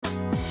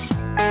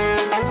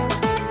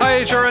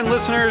HRN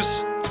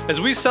listeners.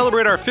 As we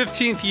celebrate our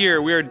 15th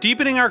year, we are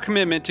deepening our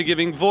commitment to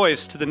giving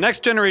voice to the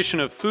next generation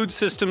of food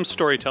systems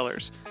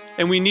storytellers,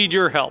 and we need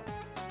your help.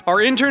 Our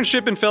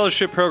internship and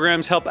fellowship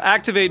programs help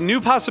activate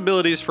new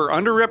possibilities for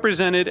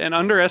underrepresented and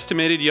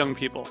underestimated young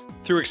people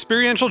through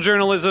experiential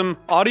journalism,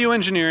 audio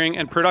engineering,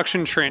 and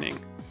production training.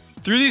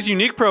 Through these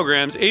unique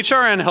programs,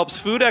 HRN helps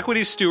food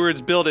equity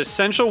stewards build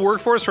essential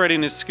workforce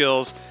readiness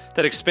skills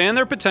that expand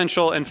their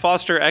potential and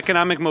foster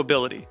economic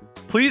mobility.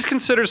 Please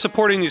consider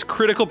supporting these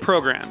critical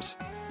programs.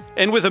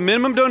 And with a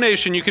minimum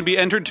donation, you can be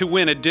entered to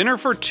win a dinner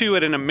for two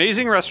at an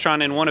amazing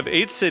restaurant in one of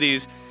 8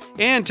 cities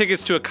and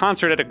tickets to a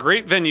concert at a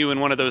great venue in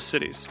one of those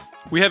cities.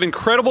 We have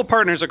incredible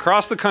partners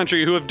across the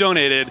country who have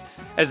donated,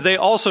 as they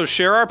also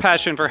share our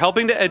passion for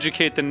helping to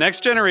educate the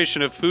next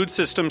generation of food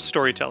systems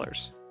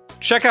storytellers.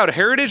 Check out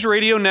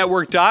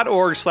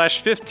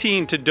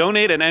heritageradionetwork.org/15 to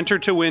donate and enter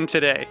to win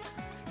today.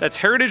 That's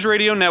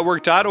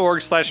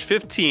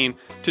heritageradionetwork.org/15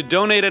 to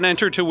donate and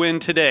enter to win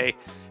today.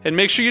 And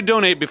make sure you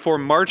donate before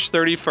March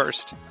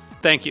 31st.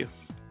 Thank you.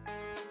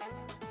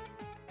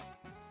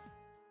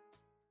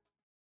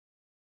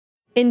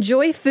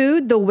 Enjoy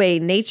food the way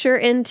nature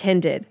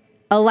intended.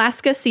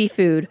 Alaska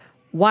Seafood,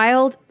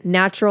 wild,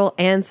 natural,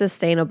 and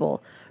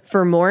sustainable.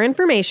 For more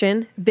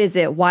information,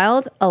 visit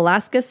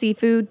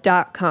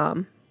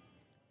wildalaskaseafood.com.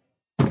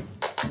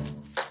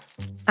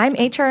 I'm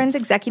HRN's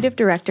Executive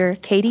Director,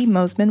 Katie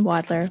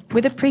Mosman-Wadler,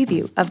 with a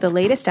preview of the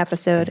latest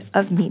episode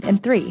of Meat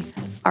and Three,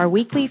 our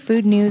weekly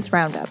food news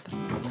roundup.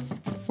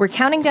 We're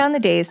counting down the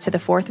days to the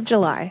 4th of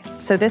July,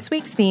 so this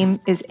week's theme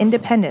is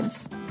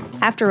independence.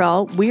 After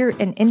all, we're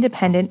an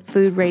independent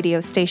food radio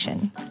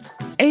station.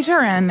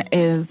 HRN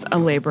is a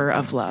labor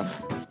of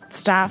love.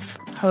 Staff,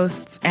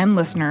 hosts, and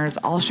listeners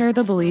all share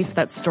the belief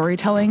that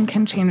storytelling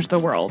can change the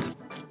world,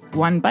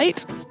 one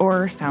bite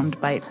or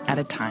sound bite at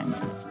a time.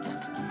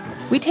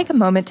 We take a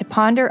moment to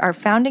ponder our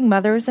founding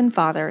mothers and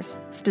fathers,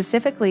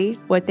 specifically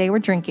what they were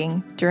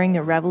drinking during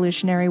the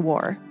Revolutionary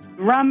War.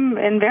 Rum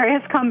in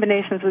various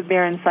combinations with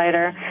beer and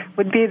cider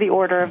would be the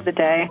order of the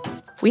day.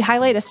 We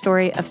highlight a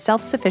story of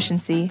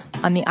self-sufficiency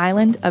on the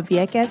island of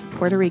Vieques,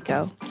 Puerto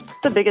Rico.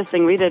 The biggest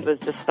thing we did was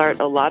to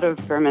start a lot of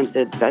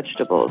fermented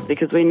vegetables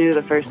because we knew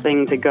the first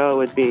thing to go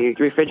would be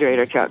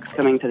refrigerator trucks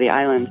coming to the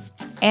island.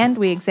 And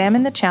we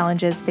examine the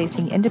challenges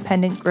facing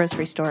independent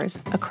grocery stores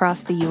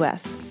across the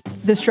U.S.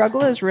 The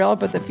struggle is real,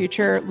 but the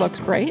future looks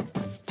bright.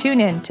 Tune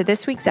in to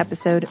this week's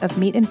episode of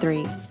Meat and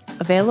Three,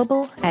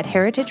 available at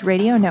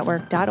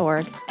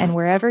heritageradionetwork.org and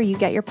wherever you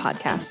get your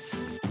podcasts.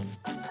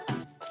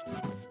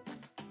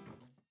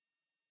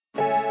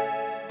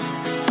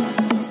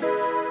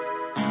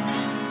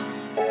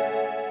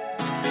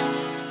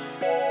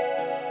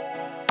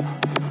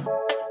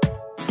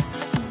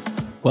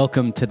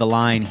 Welcome to The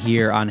Line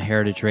here on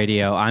Heritage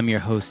Radio. I'm your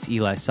host,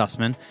 Eli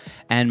Sussman,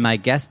 and my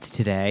guest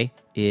today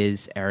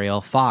is Ariel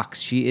Fox.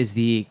 She is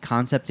the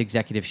concept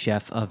executive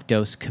chef of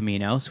Dos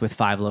Caminos with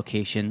 5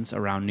 locations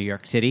around New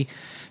York City.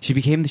 She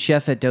became the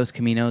chef at Dos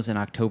Caminos in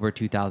October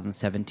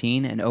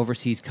 2017 and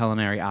oversees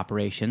culinary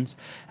operations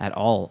at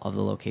all of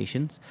the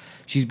locations.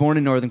 She's born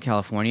in Northern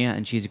California,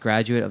 and she's a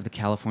graduate of the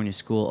California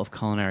School of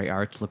Culinary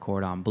Arts, Le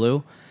Cordon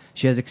Bleu.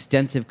 She has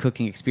extensive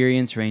cooking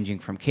experience ranging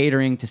from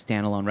catering to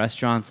standalone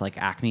restaurants like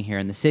Acme here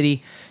in the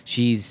city.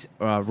 She's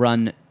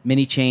run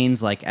mini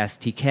chains like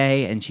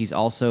STK, and she's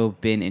also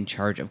been in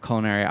charge of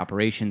culinary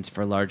operations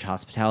for large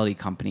hospitality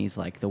companies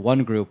like the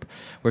One Group,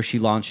 where she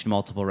launched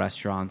multiple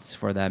restaurants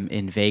for them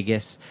in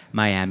Vegas,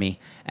 Miami,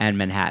 and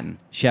Manhattan.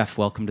 Chef,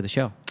 welcome to the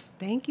show.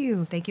 Thank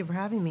you. Thank you for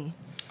having me.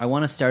 I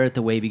want to start at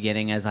the way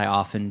beginning, as I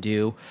often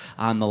do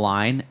on The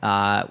Line,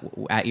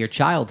 at your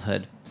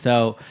childhood.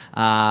 So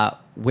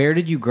where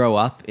did you grow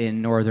up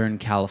in Northern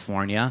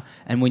California?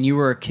 And when you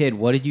were a kid,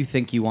 what did you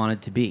think you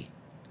wanted to be?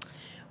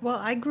 Well,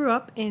 I grew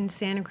up in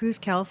Santa Cruz,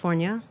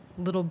 California,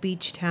 little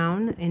beach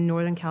town in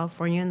Northern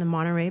California in the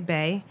Monterey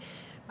Bay.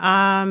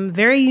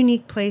 Very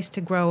unique place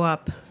to grow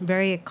up.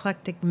 Very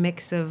eclectic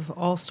mix of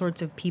all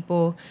sorts of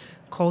people,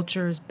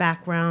 cultures,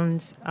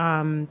 backgrounds.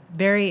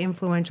 Very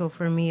influential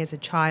for me as a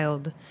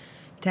child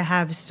to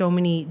have so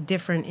many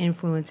different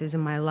influences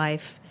in my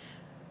life.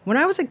 When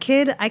I was a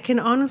kid, I can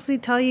honestly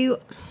tell you,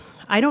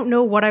 I don't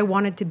know what I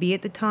wanted to be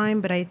at the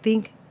time, but I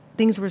think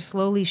things were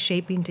slowly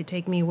shaping to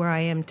take me where I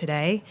am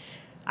today.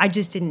 I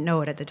just didn't know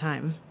it at the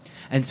time.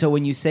 And so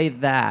when you say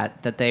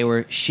that they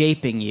were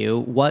shaping you,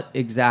 what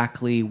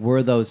exactly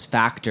were those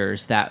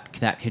factors that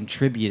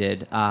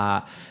contributed?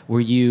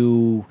 Were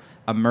you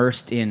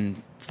immersed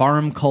in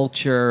farm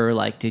culture?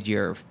 Like, did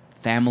your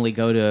family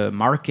go to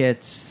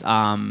markets?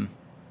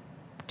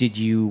 Did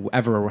you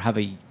ever have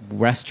a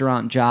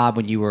restaurant job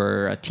when you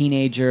were a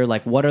teenager?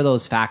 Like, what are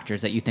those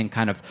factors that you think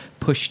kind of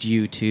pushed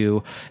you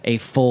to a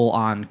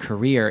full-on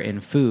career in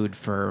food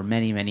for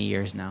many, many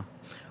years now?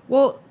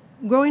 Well,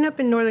 growing up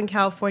in Northern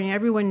California,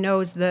 everyone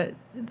knows that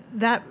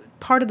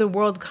part of the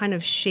world kind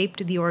of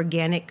shaped the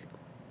organic,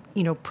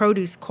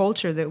 produce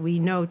culture that we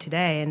know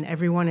today. And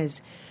everyone is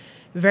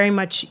very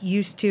much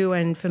used to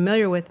and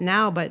familiar with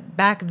now. But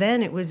back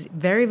then it was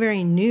very,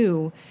 very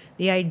new.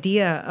 The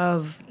idea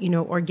of,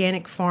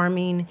 organic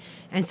farming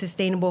and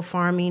sustainable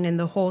farming and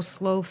the whole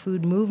slow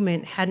food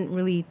movement hadn't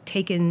really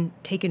taken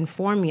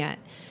form yet.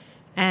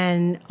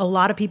 And a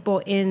lot of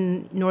people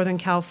in Northern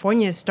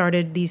California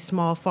started these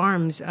small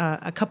farms.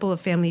 A couple of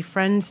family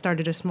friends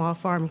started a small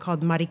farm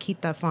called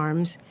Mariquita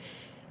Farms.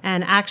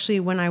 And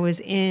actually, when I was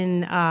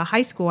in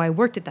high school, I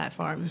worked at that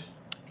farm.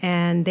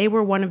 And they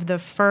were one of the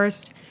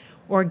first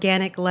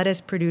organic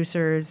lettuce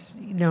producers,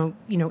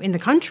 in the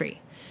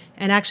country.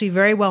 And actually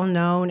very well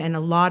known, and a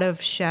lot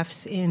of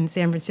chefs in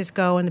San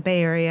Francisco and the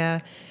Bay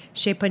Area,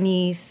 Chez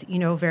Panisse,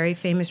 very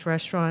famous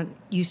restaurant,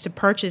 used to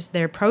purchase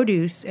their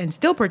produce and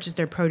still purchase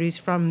their produce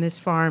from this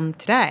farm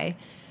today.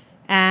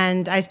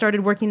 And I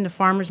started working the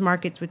farmers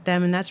markets with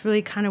them, and that's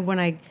really kind of when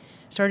I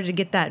started to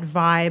get that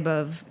vibe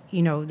of,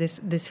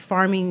 this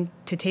farming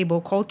to table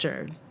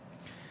culture.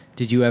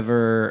 Did you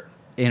ever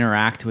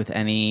interact with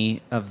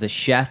any of the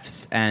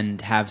chefs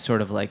and have sort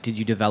of did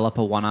you develop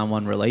a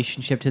one-on-one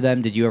relationship to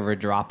them? Did you ever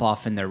drop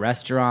off in their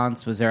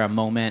restaurants? Was there a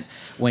moment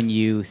when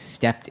you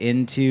stepped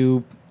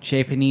into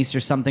Chez Panisse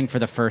or something for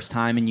the first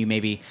time and you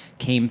maybe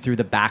came through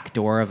the back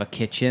door of a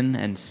kitchen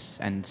and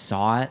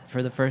saw it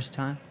for the first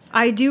time?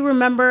 I do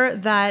remember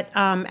that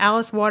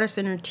Alice Waters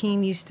and her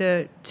team used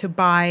to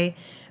buy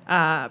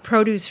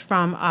produce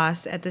from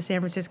us at the San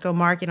Francisco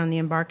market on the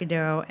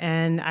Embarcadero.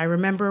 And I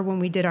remember when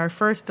we did our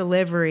first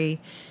delivery,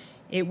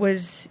 it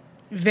was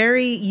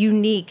very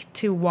unique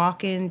to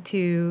walk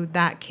into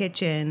that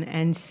kitchen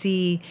and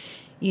see,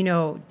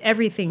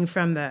 everything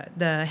from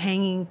the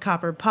hanging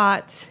copper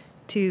pots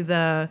to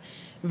the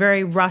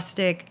very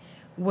rustic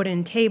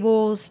wooden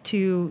tables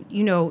to,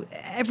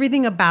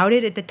 everything about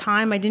it. At the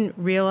time, I didn't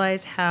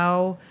realize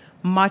how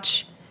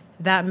much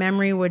that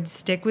memory would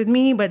stick with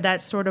me, but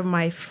that's sort of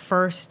my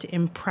first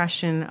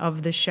impression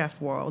of the chef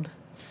world.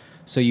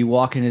 So you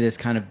walk into this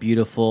kind of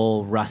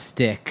beautiful,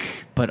 rustic,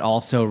 but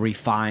also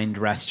refined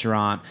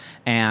restaurant,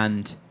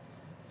 and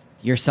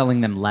you're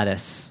selling them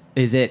lettuce.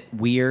 Is it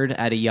weird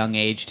at a young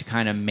age to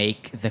kind of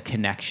make the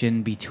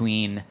connection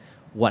between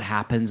what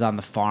happens on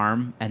the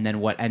farm and then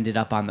what ended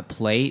up on the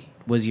plate?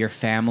 Was your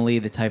family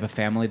the type of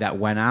family that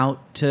went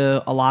out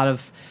to a lot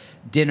of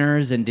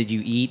dinners, and did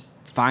you eat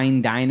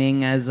fine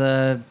dining as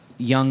a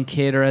young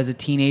kid or as a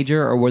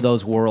teenager, or were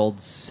those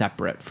worlds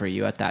separate for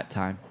you at that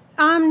time?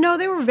 No,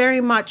 they were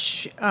very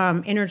much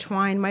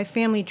intertwined. My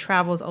family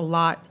travels a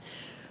lot.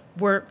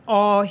 We're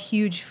all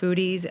huge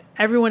foodies.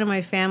 Everyone in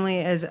my family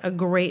is a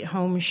great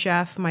home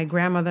chef. My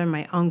grandmother,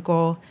 my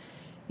uncle.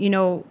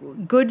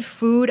 Good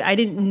food. I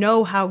didn't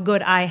know how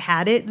good I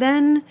had it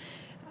then.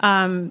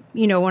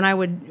 When I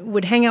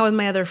would hang out with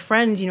my other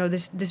friends,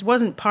 this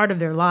wasn't part of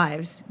their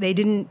lives. They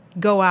didn't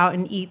go out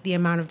and eat the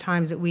amount of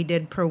times that we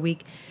did per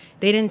week.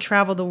 They didn't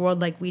travel the world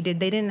like we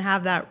did. They didn't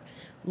have that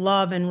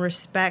love and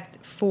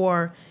respect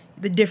for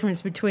the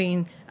difference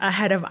between a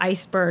head of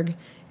iceberg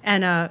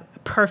and a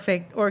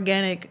perfect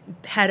organic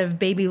head of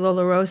baby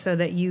Lola Rosa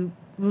that you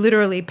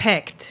literally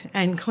picked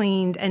and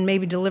cleaned and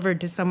maybe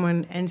delivered to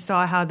someone and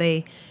saw how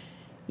they,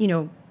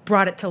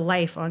 brought it to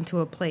life onto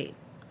a plate.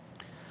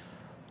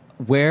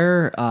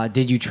 Where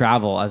did you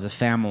travel as a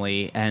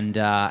family, and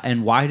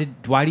why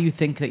do you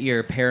think that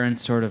your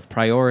parents sort of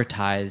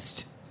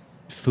prioritized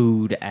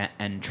food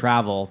and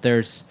travel?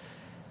 There's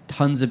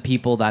tons of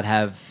people that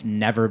have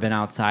never been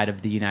outside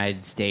of the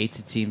United States.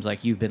 It seems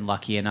like you've been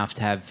lucky enough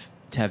to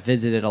have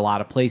visited a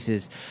lot of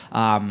places.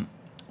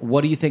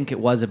 What do you think it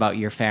was about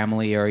your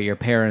family or your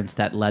parents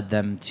that led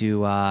them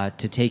to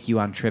take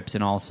you on trips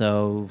and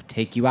also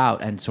take you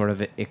out and sort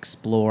of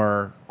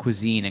explore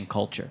cuisine and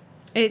culture?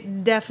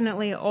 It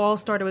definitely all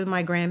started with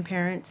my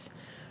grandparents.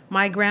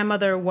 My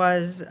grandmother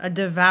was a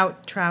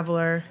devout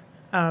traveler,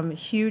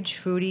 huge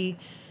foodie.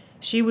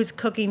 She was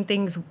cooking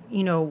things,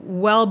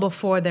 well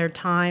before their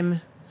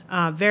time,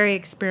 very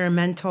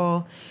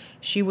experimental.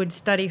 She would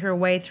study her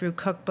way through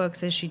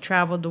cookbooks as she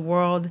traveled the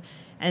world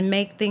and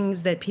make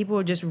things that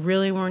people just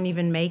really weren't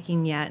even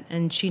making yet.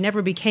 And she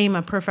never became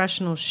a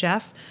professional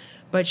chef,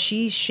 but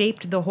she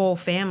shaped the whole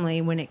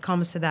family when it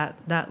comes to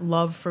that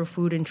love for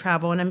food and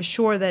travel. And I'm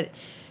sure that,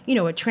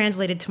 it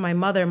translated to my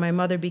mother. My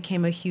mother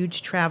became a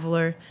huge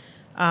traveler.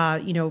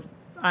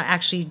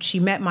 Actually, she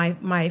met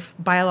my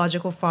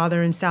biological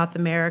father in South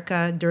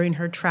America during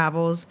her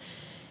travels,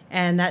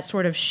 and that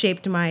sort of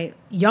shaped my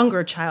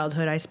younger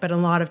childhood. I spent a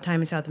lot of time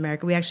in South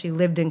America. We actually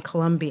lived in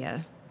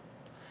Colombia.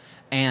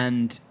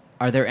 And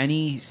are there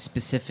any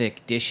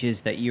specific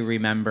dishes that you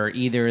remember,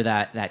 either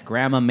that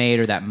grandma made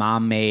or that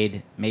mom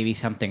made, maybe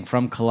something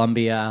from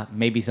Colombia,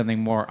 maybe something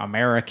more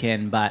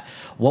American, but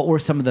what were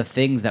some of the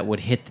things that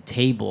would hit the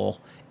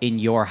table in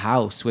your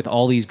house with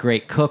all these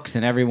great cooks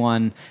and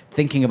everyone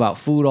thinking about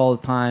food all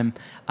the time?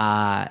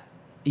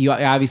 You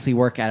obviously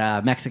work at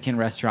a Mexican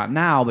restaurant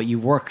now, but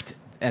you've worked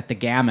at the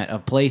gamut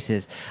of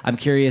places. I'm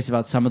curious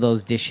about some of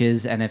those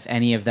dishes and if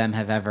any of them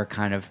have ever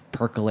kind of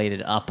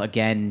percolated up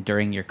again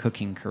during your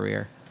cooking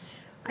career.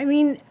 I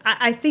mean,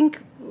 I think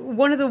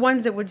one of the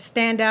ones that would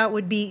stand out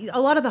would be a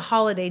lot of the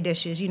holiday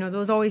dishes. You know,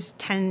 those always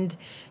tend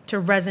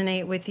to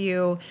resonate with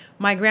you.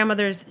 My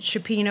grandmother's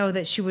cioppino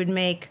that she would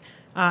make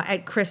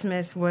at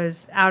Christmas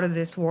was out of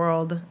this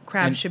world,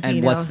 crab cioppino.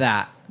 And what's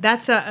that?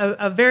 That's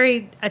a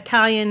very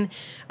Italian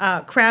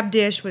crab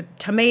dish with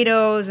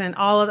tomatoes and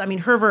olives. I mean,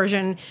 her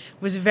version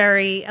was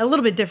a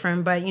little bit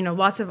different, but, you know,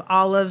 lots of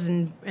olives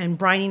and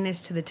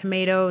brininess to the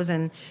tomatoes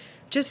and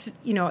just,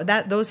 you know,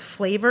 those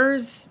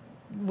flavors.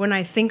 When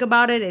I think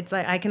about it, it's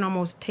like I can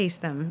almost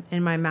taste them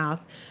in my mouth.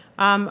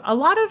 A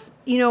lot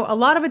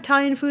of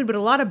Italian food, but a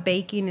lot of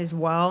baking as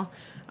well.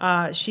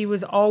 She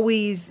was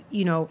always,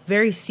 you know,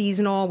 very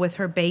seasonal with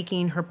her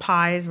baking. Her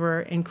pies were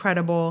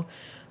incredible.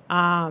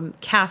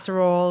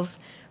 Casseroles.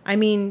 I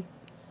mean,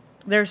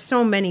 there's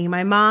so many.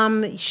 My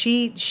mom,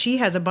 she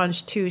has a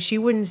bunch too. She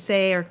wouldn't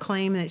say or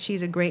claim that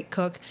she's a great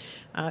cook.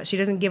 She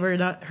doesn't give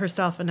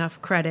herself enough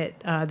credit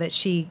that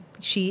she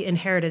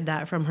inherited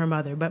that from her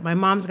mother. But my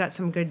mom's got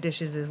some good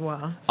dishes as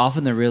well.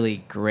 Often the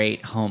really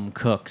great home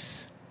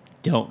cooks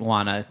don't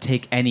want to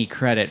take any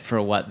credit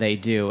for what they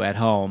do at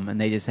home. And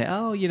they just say,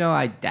 oh, you know,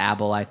 I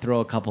dabble, I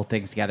throw a couple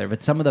things together.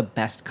 But some of the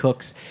best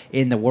cooks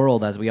in the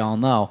world, as we all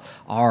know,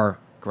 are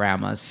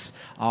grandmas,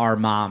 our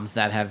moms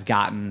that have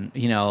gotten,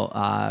 you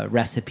know,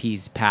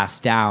 recipes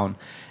passed down.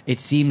 It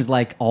seems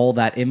like all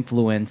that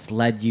influence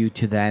led you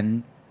to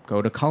then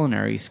go to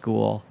culinary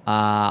school.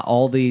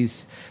 All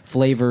these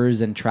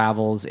flavors and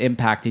travels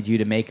impacted you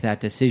to make that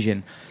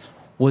decision.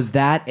 Was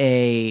that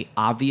a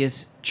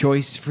obvious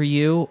choice for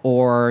you,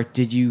 or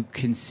did you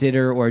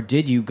consider, or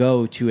did you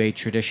go to a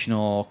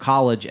traditional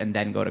college and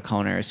then go to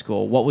culinary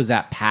school? What was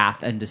that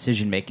path and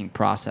decision-making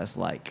process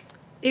like?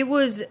 It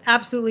was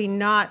absolutely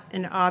not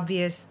an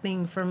obvious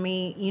thing for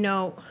me. You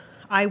know,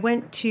 I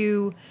went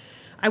to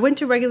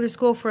regular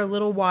school for a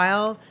little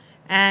while,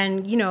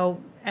 and, you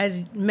know,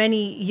 as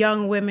many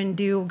young women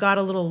do, got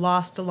a little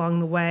lost along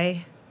the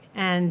way,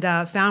 and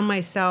found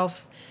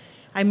myself.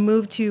 I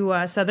moved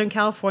to Southern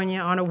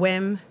California on a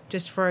whim,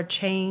 just for a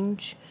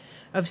change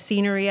of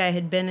scenery. I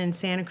had been in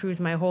Santa Cruz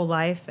my whole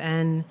life,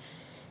 and,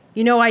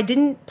 you know, I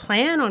didn't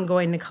plan on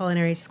going to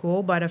culinary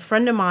school, but a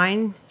friend of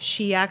mine,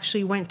 she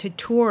actually went to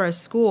tour a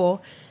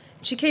school.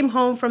 She came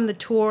home from the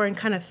tour and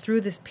kind of threw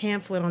this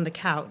pamphlet on the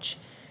couch.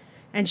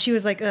 And she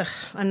was like, ugh,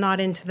 I'm not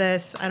into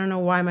this. I don't know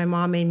why my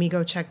mom made me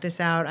go check this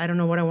out. I don't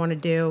know what I want to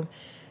do.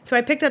 So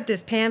I picked up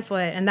this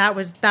pamphlet, and that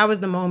was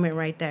the moment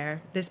right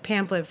there, this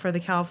pamphlet for the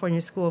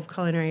California School of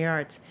Culinary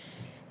Arts.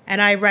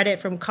 And I read it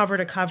from cover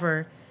to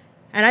cover.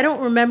 And I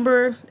don't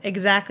remember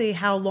exactly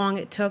how long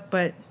it took,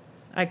 but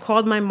I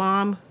called my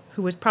mom,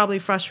 who was probably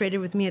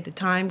frustrated with me at the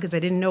time because I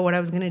didn't know what I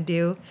was going to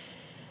do.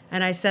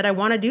 And I said, I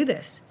want to do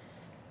this.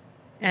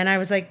 And I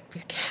was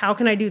like, how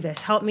can I do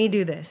this? Help me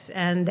do this.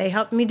 And they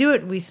helped me do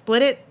it. We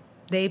split it.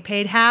 They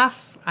paid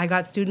half. I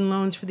got student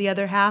loans for the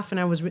other half, and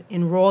I was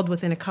enrolled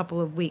within a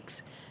couple of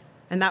weeks.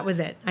 And that was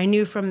it. I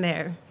knew from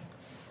there.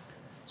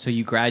 So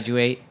you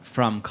graduate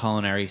from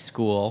culinary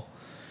school.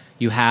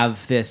 You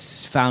have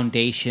this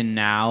foundation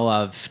now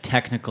of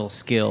technical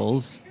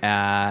skills.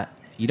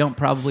 You don't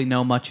probably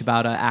know much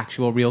about an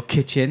actual real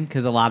kitchen,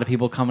 because a lot of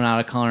people coming out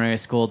of culinary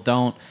school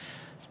don't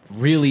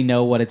really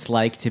know what it's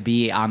like to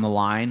be on the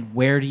line.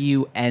 Where do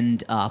you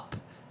end up?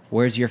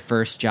 Where's your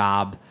first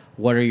job?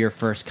 What are your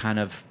first kind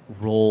of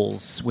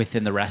roles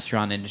within the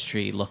restaurant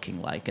industry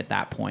looking like at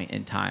that point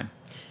in time?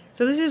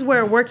 So this is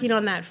where working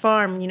on that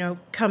farm, you know,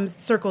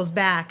 circles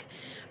back.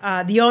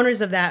 The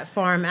owners of that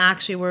farm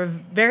actually were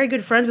very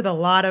good friends with a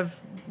lot of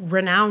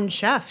renowned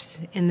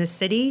chefs in the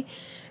city.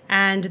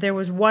 And there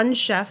was one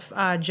chef,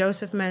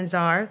 Joseph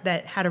Manzar,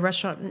 that had a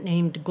restaurant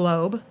named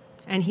Globe,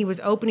 and he was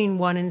opening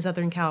one in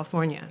Southern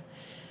California.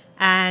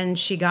 And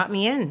she got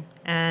me in,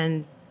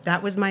 and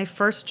that was my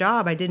first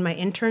job. I did my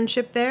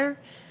internship there.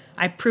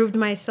 I proved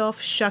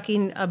myself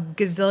shucking a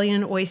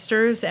gazillion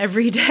oysters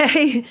every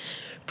day,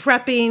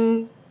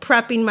 prepping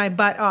my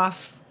butt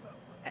off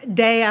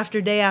day after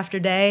day after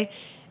day.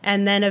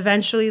 And then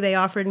eventually they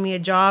offered me a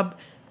job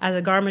as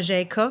a garde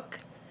manger cook.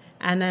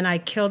 And then I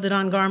killed it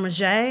on garde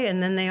manger.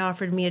 And then they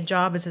offered me a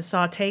job as a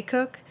sauté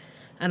cook.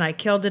 And I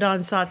killed it on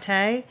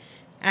sauté.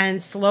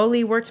 And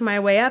slowly worked my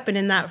way up. And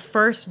in that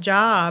first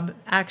job,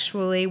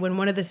 actually, when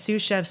one of the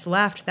sous chefs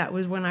left, that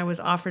was when I was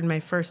offered my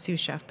first sous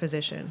chef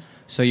position.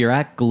 So you're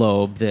at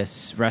Globe,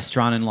 this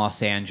restaurant in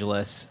Los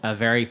Angeles, a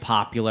very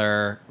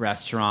popular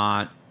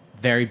restaurant,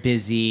 very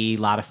busy, a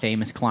lot of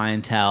famous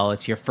clientele.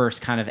 It's your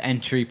first kind of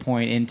entry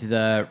point into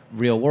the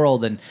real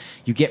world, and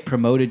you get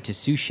promoted to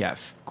sous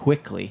chef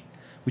quickly,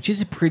 which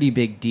is a pretty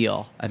big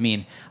deal. I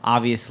mean,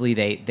 obviously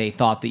they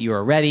thought that you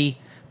were ready.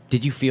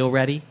 Did you feel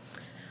ready?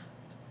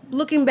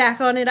 Looking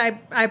back on it,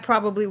 I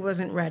probably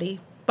wasn't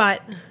ready.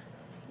 But,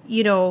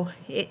 you know,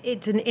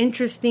 it's an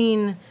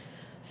interesting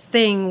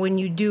thing when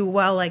you do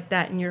well like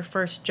that in your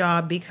first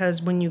job,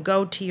 because when you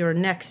go to your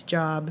next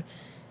job,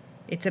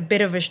 it's a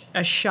bit of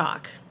a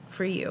shock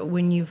for you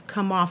when you've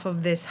come off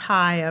of this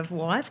high of,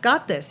 well, I've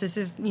got this. This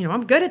is, you know,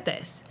 I'm good at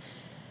this.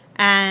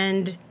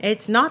 And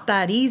it's not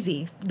that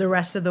easy the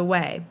rest of the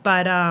way.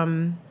 But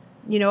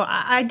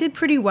I did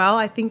pretty well.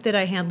 I think that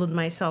I handled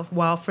myself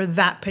well for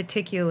that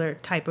particular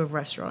type of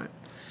restaurant.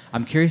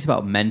 I'm curious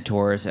about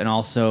mentors and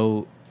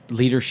also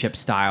leadership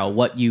style,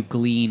 what you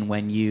glean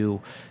when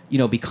you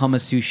become a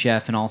sous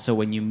chef and also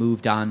when you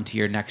moved on to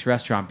your next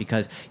restaurant,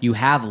 because you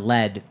have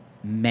led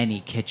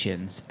many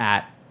kitchens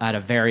at a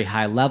very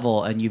high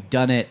level, and you've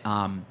done it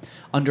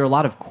under a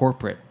lot of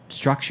corporate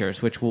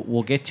structures, which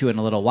we'll get to in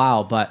a little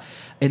while. But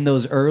in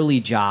those early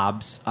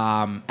jobs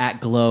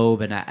at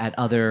Globe and at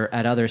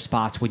other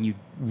spots when you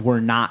were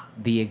not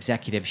the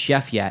executive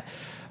chef yet,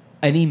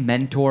 any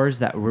mentors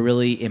that were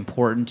really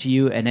important to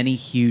you, and any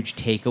huge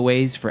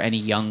takeaways for any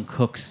young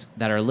cooks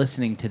that are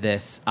listening to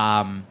this?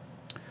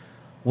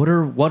 What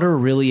are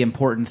really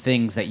important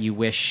things that you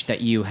wish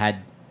that you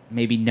had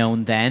maybe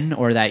known then,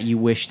 or that you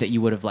wish that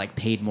you would have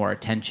paid more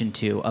attention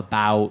to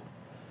about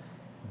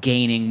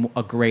gaining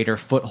a greater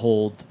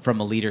foothold from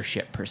a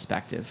leadership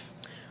perspective?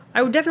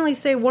 I would definitely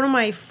say one of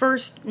my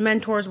first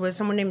mentors was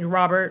someone named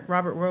Robert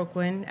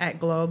Roquin at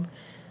Globe.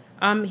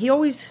 He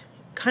always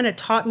kind of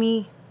taught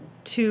me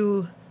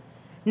to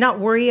not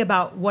worry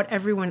about what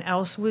everyone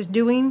else was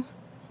doing,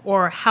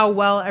 or how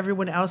well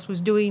everyone else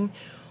was doing,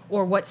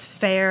 or what's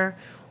fair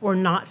or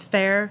not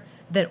fair,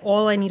 that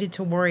all I needed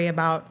to worry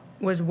about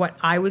was what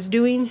I was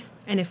doing.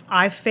 And if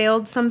I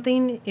failed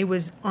something, it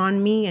was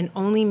on me and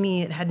only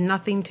me. It had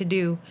nothing to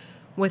do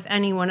with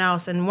anyone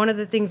else. And one of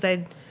the things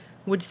I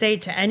would say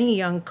to any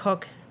young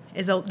cook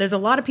is there's a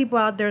lot of people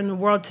out there in the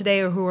world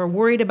today who are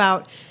worried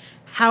about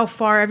how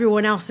far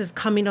everyone else is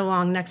coming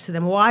along next to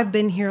them. Well, I've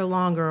been here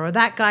longer, or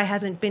that guy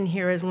hasn't been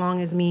here as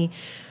long as me.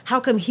 How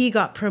come he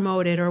got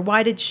promoted? Or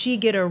why did she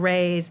get a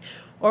raise?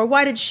 Or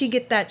why did she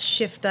get that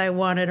shift I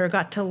wanted, or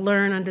got to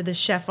learn under the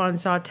chef on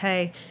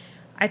saute?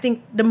 I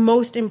think the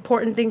most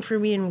important thing for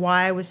me and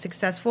why I was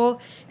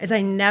successful is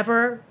I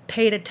never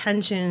paid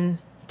attention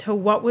to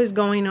what was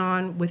going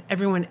on with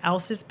everyone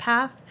else's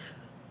path.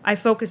 I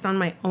focused on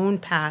my own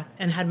path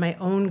and had my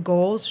own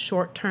goals,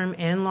 short-term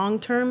and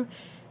long-term.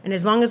 And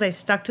as long as I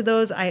stuck to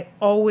those, I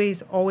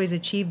always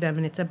achieved them.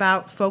 And it's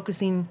about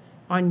focusing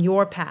on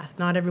your path,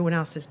 not everyone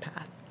else's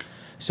path.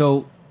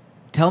 So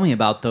tell me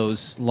about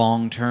those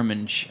long-term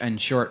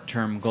and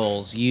short-term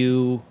goals.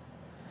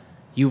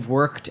 You've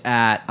worked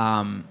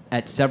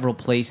at several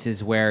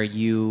places where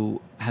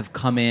you have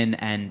come in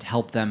and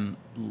helped them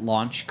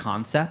launch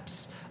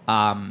concepts.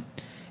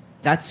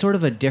 That's sort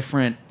of a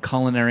different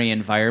culinary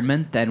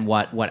environment than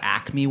what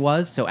Acme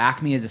was. So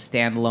Acme is a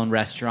standalone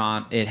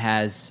restaurant. It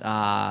has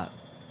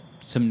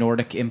some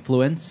Nordic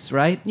influence,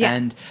 right? Yeah.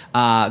 And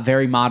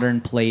very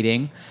modern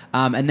plating.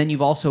 And then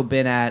you've also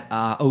been at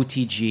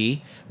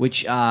OTG,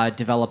 which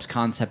develops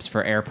concepts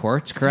for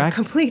airports, correct?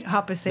 The complete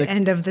opposite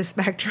end of the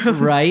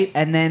spectrum. Right.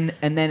 And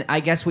then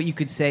I guess what you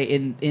could say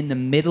in the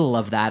middle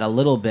of that a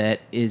little bit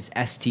is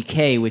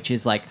STK, which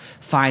is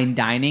fine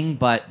dining,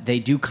 but they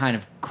do kind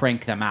of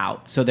crank them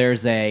out. So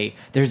there's a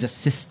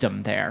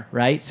system there,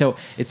 right? So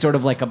it's sort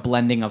of like a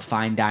blending of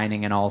fine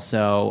dining and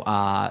also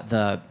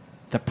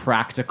the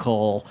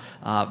practical,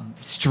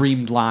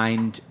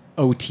 streamlined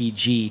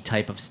OTG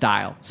type of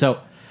style. So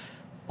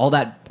all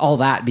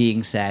that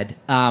being said,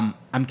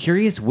 I'm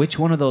curious, which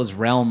one of those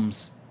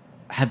realms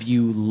have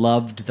you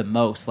loved the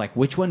most?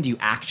 Which one do you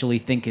actually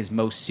think is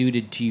most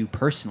suited to you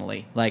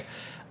personally?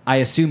 I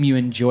assume you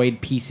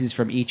enjoyed pieces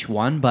from each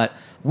one, but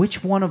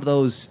which one of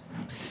those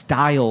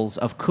styles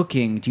of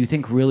cooking do you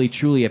think really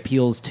truly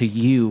appeals to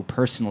you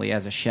personally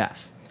as a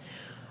chef?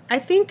 I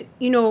think,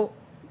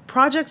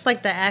 projects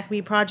like the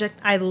Acme project,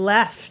 I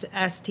left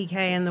STK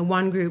and the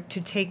One Group to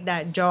take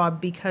that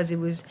job because it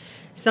was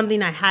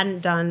something I hadn't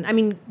done. I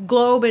mean,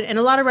 Globe and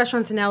a lot of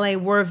restaurants in LA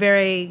were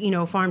very,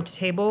 farm to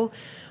table,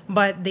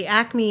 but the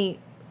Acme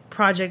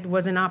project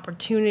was an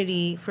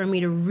opportunity for me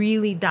to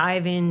really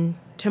dive in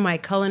to my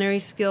culinary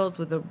skills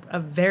with a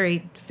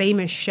very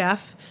famous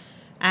chef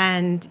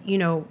and,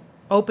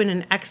 open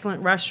an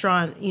excellent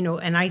restaurant,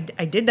 and I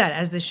did that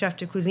as the chef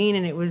de cuisine,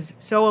 and it was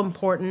so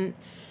important.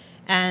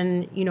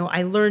 And,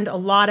 I learned a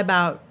lot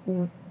about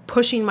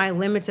pushing my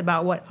limits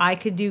about what I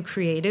could do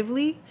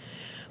creatively.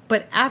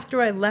 But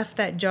after I left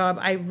that job,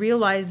 I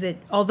realized that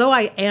although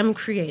I am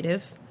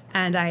creative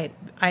and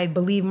I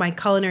believe my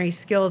culinary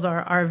skills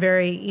are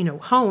very,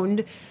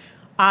 honed,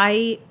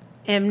 I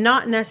am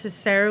not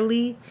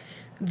necessarily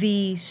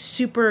the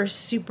super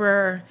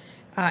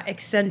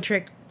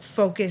eccentric,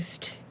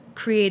 focused,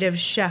 creative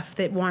chef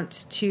that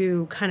wants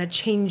to kind of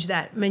change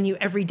that menu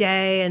every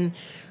day and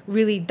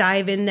really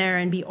dive in there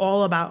and be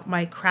all about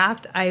my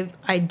craft.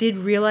 I did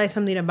realize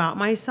something about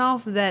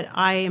myself, that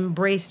I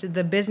embraced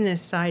the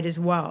business side as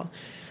well.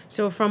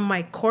 So from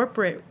my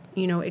corporate,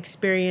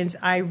 experience,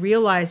 I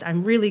realized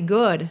I'm really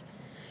good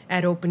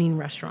at opening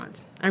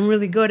restaurants. I'm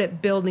really good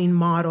at building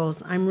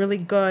models. I'm really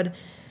good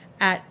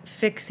at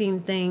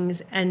fixing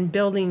things and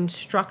building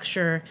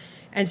structure.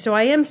 And so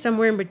I am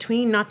somewhere in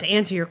between. Not to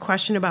answer your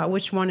question about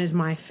which one is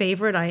my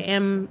favorite, I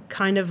am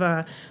kind of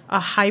a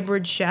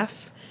hybrid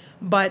chef.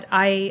 But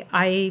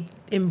I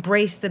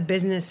embrace the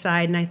business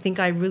side, and I think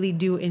I really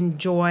do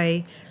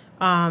enjoy,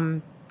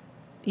 kind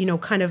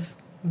of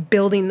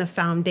building the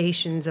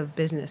foundations of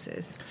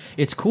businesses.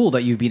 It's cool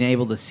that you've been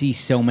able to see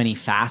so many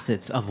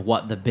facets of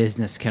what the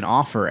business can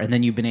offer, and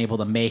then you've been able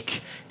to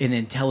make an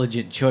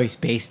intelligent choice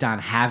based on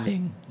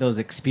having those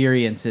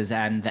experiences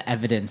and the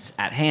evidence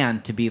at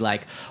hand to be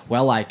like,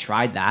 well, I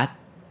tried that,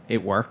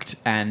 it worked,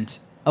 and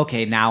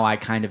okay, now I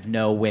kind of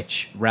know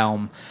which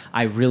realm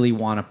I really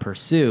want to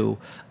pursue.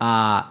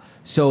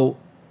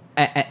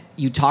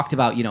 You talked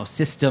about,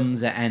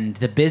 systems and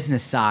the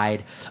business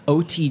side.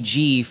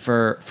 OTG,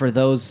 for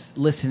those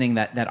listening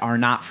that are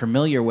not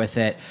familiar with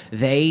it,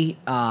 they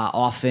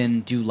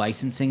often do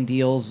licensing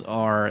deals,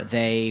 or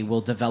they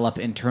will develop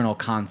internal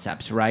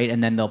concepts, right?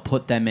 And then they'll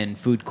put them in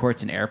food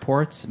courts and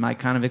airports. Am I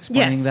kind of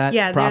explaining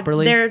that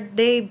properly?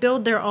 They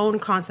build their own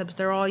concepts.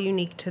 They're all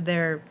unique to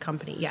their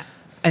company, yeah.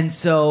 And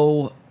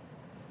so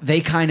they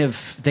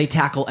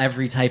tackle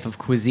every type of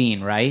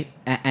cuisine, right?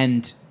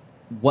 And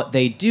what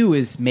they do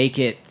is make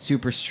it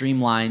super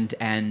streamlined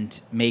and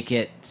make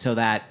it so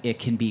that it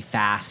can be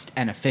fast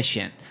and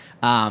efficient.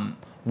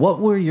 What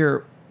were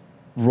your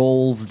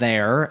roles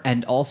there?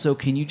 And also,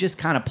 can you just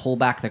kind of pull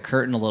back the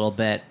curtain a little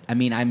bit? I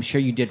mean, I'm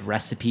sure you did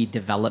recipe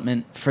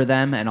development for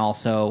them and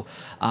also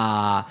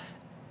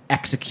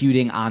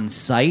executing on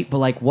site, but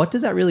like, what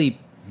does that really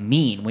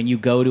mean when you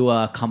go to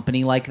a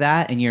company like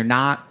that and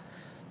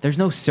there's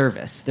no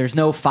service, there's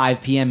no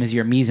 5 p.m. is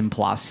your mise en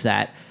place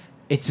set.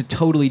 It's a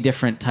totally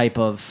different type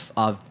of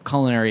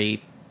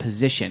culinary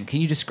position.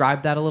 Can you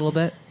describe that a little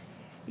bit?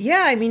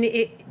 Yeah, I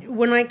mean,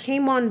 when I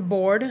came on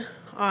board,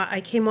 I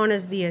came on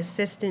as the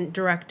assistant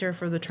director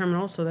for the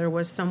terminal, so there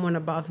was someone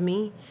above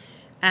me.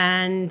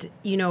 And,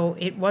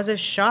 it was a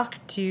shock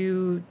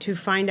to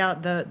find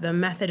out the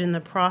method and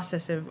the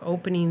process of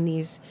opening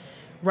these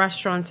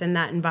restaurants in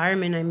that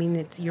environment. I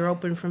mean, you're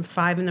open from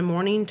 5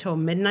 a.m. till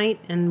midnight,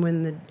 and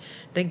when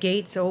the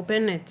gates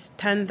open, it's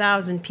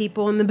 10,000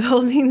 people in the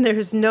building.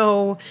 There's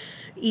no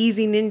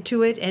easing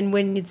into it. And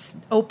when it's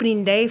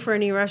opening day for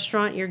any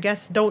restaurant, your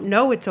guests don't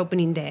know it's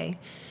opening day.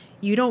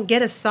 You don't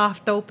get a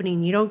soft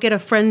opening. You don't get a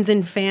friends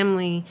and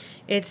family.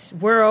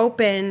 We're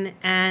open,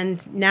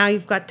 and now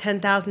you've got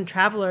 10,000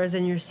 travelers,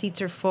 and your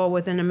seats are full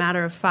within a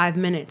matter of 5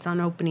 minutes on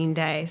opening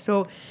day.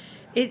 So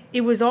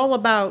it was all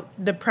about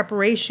the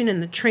preparation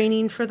and the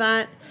training for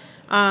that.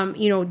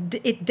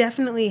 It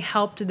definitely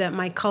helped that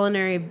my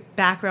culinary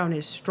background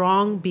is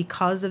strong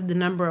because of the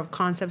number of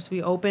concepts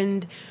we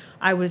opened.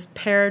 I was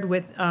paired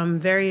with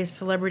various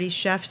celebrity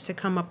chefs to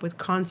come up with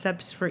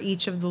concepts for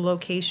each of the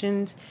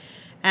locations.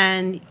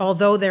 And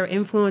although their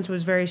influence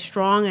was very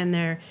strong and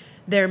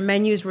their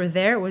menus were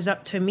there, it was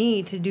up to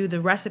me to do the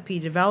recipe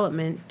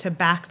development to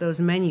back those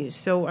menus.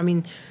 So, I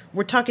mean,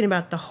 we're talking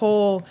about the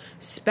whole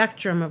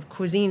spectrum of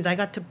cuisines. I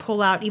got to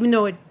pull out, even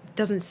though it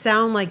doesn't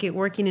sound like it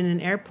working in an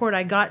airport,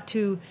 I got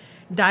to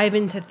dive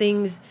into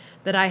things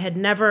that I had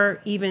never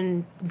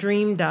even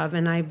dreamed of.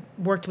 And I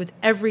worked with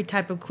every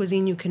type of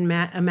cuisine you can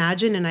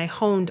imagine, and I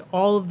honed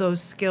all of those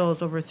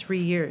skills over 3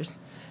 years.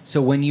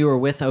 So when you were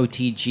with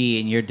OTG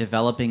and you're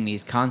developing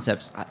these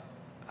concepts,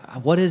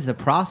 what is the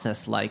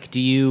process like? So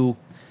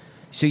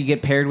you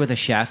get paired with a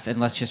chef, and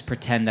let's just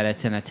pretend that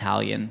it's an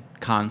Italian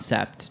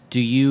concept.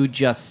 Do you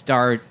just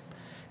start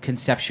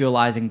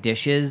conceptualizing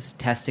dishes,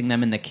 testing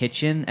them in the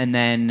kitchen, and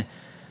then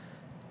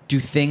do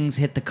things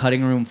hit the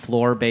cutting room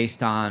floor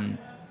based on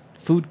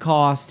food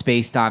cost,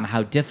 based on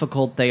how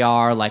difficult they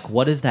are? Like,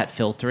 what does that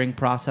filtering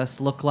process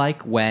look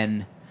like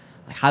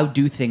how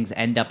do things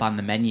end up on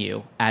the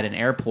menu at an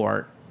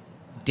airport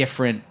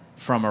different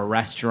from a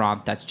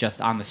restaurant that's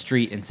just on the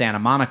street in Santa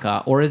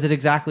Monica, or is it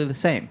exactly the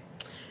same?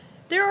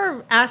 There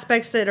are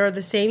aspects that are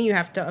the same. You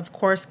have to, of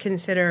course,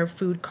 consider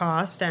food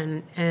cost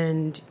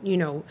and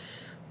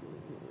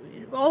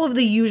all of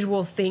the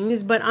usual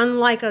things. But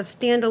unlike a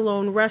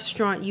standalone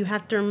restaurant, you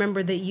have to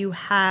remember that you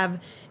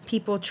have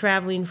people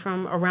traveling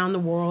from around the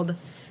world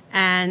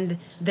and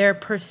their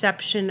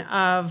perception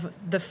of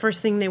the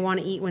first thing they want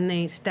to eat when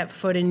they step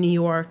foot in New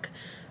York.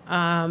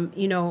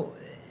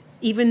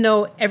 Even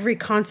though every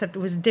concept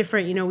was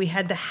different, we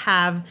had to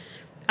have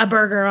a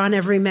burger on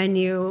every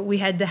menu. We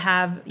had to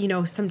have,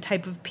 some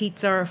type of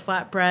pizza or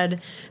flatbread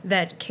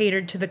that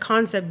catered to the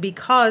concept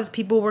because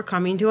people were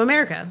coming to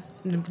America.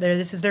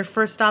 This is their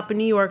first stop in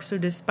New York, so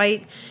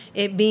despite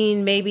it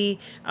being maybe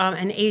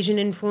an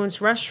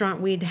Asian-influenced restaurant,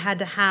 we had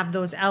to have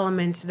those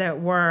elements that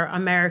were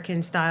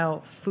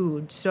American-style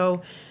food.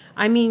 So,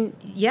 I mean,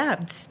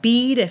 yeah,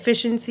 speed,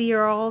 efficiency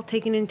are all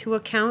taken into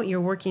account.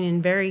 You're working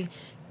in very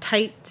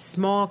tight,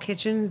 small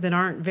kitchens that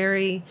aren't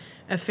very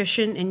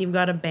efficient, and you've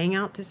got to bang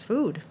out this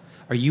food.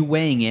 Are you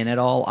weighing in at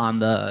all on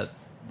the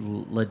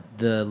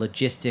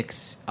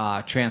logistics,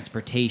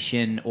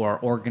 transportation,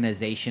 or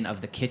organization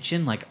of the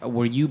kitchen? Like,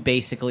 were you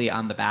basically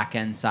on the back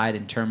end side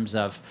in terms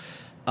of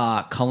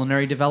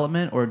culinary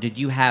development, or did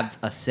you have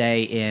a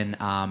say in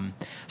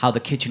how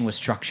the kitchen was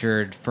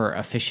structured for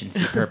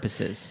efficiency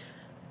purposes?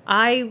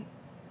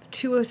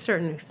 To a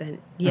certain extent,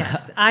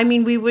 yes. I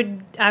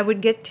mean, I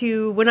would get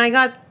to, when I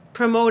got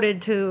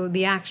promoted to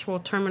the actual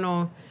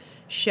terminal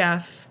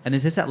chef. And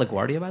is this at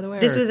LaGuardia, by the way?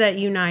 This or? was at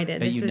United.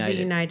 At This was United. the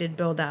United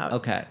build-out.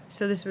 Okay.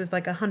 So this was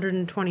like a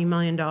 $120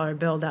 million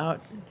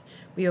build-out.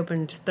 We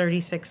opened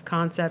 36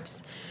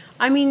 concepts.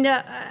 I mean,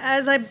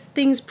 as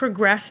things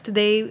progressed,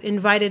 they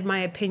invited my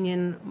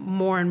opinion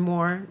more and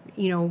more,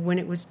 when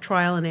it was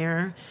trial and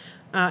error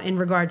in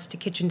regards to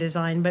kitchen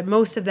design. But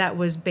most of that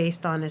was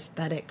based on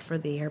aesthetic for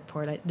the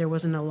airport. There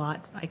wasn't a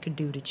lot I could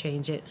do to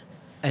change it.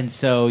 And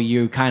so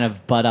you kind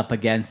of butt up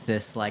against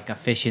this like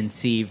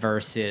efficiency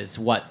versus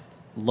what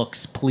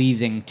looks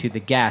pleasing to the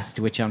guest,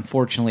 which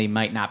unfortunately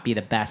might not be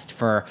the best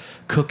for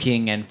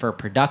cooking and for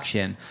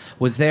production.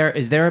 Is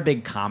there a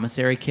big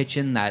commissary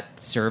kitchen that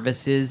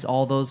services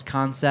all those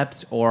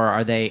concepts, or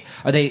are they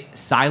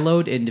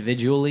siloed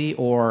individually,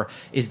 or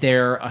is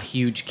there a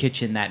huge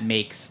kitchen that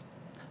makes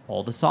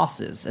all the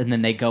sauces and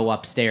then they go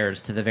upstairs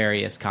to the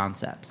various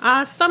concepts?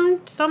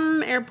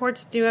 Some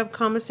airports do have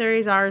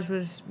commissaries.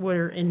 Ours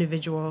were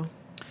individual.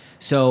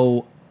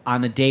 So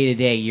on a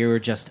day-to-day, you're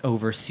just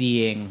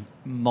overseeing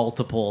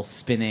multiple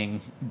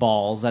spinning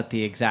balls at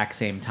the exact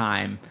same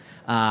time.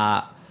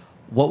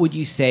 What would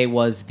you say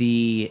was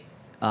the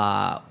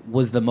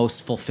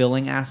most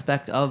fulfilling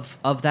aspect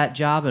of that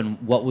job, and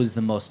what was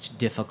the most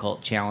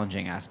difficult,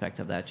 challenging aspect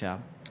of that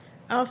job?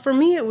 For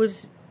me, it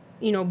was,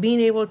 being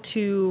able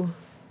to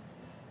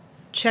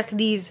check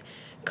these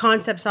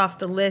concepts off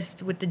the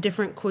list with the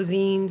different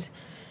cuisines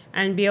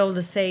and be able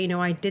to say,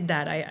 I did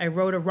that. I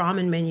wrote a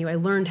ramen menu. I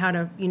learned how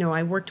to,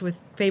 I worked with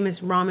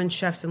famous ramen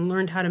chefs and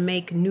learned how to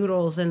make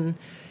noodles and,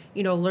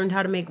 learned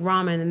how to make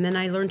ramen. And then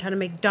I learned how to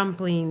make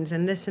dumplings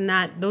and this and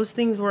that. Those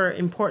things were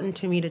important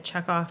to me to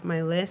check off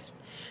my list.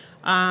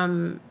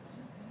 But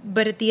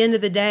at the end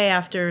of the day,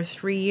 after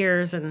 3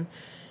 years and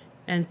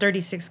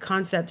 36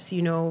 concepts,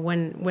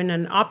 when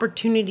an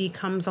opportunity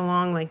comes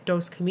along like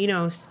Dos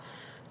Caminos,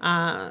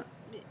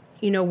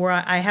 where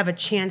I have a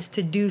chance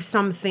to do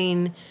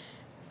something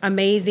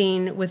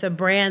amazing with a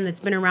brand that's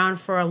been around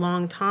for a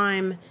long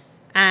time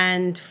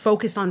and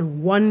focus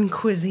on one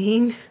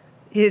cuisine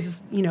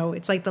is,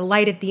 it's like the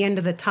light at the end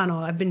of the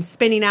tunnel. I've been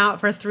spinning out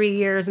for 3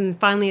 years and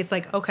finally it's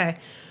like, okay,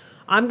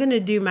 I'm going to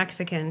do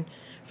Mexican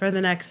for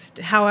the next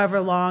however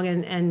long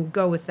and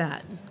go with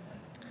that.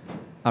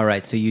 All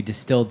right, so you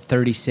distilled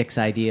 36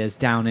 ideas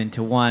down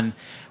into one.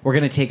 We're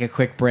going to take a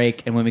quick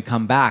break, and when we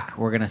come back,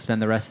 we're going to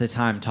spend the rest of the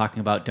time talking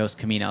about Dos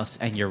Caminos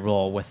and your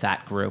role with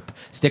that group.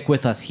 Stick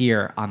with us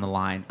here on The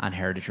Line on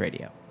Heritage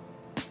Radio.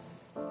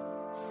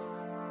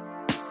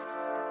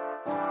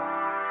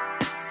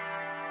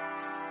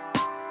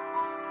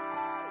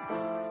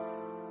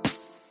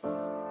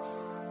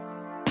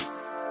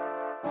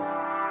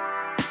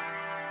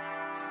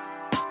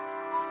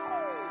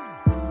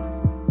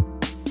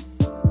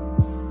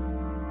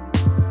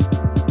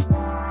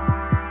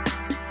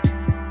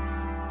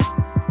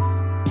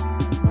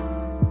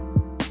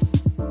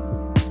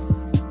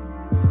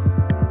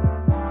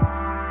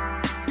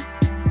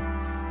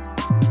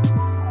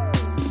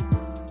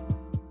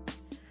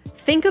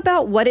 Think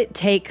about what it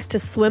takes to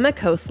swim a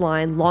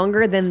coastline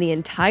longer than the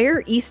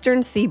entire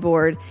eastern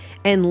seaboard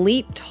and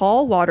leap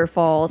tall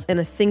waterfalls in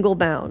a single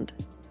bound.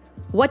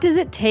 What does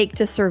it take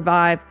to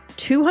survive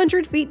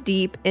 200 feet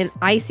deep in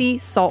icy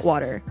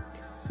saltwater?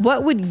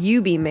 What would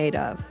you be made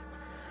of?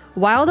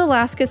 Wild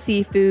Alaska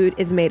seafood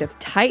is made of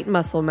tight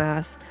muscle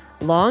mass,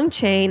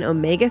 long-chain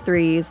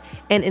omega-3s,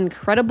 and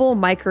incredible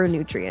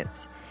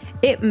micronutrients.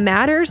 It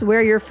matters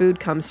where your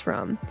food comes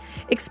from.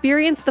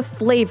 Experience the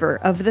flavor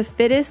of the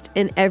fittest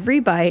in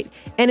every bite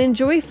and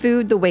enjoy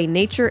food the way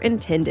nature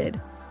intended.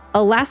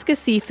 Alaska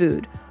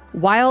Seafood,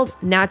 wild,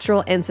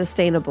 natural, and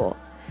sustainable.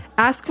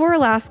 Ask for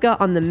Alaska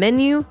on the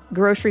menu,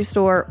 grocery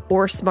store,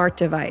 or smart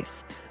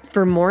device.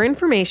 For more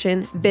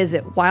information,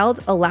 visit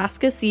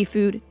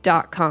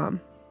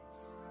wildalaskaseafood.com.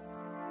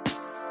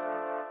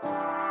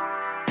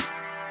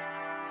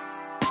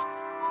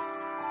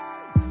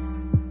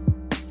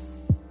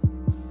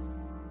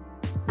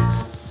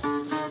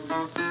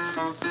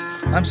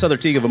 I'm Souther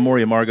Teague of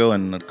Amoria Margot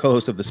and a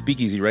co-host of The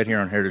Speakeasy right here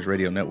on Heritage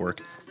Radio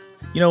Network.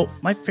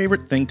 My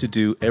favorite thing to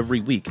do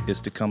every week is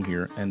to come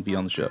here and be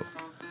on the show.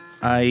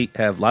 I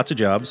have lots of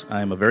jobs.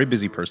 I'm a very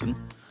busy person,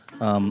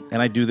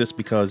 and I do this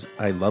because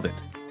I love it.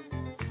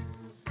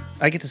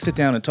 I get to sit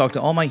down and talk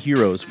to all my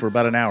heroes for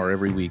about an hour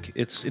every week.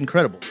 It's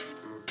incredible,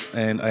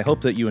 and I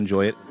hope that you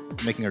enjoy it,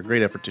 making a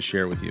great effort to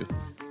share with you.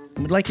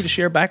 And we'd like you to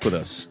share back with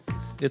us.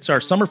 It's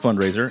our summer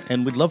fundraiser,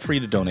 and we'd love for you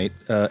to donate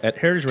at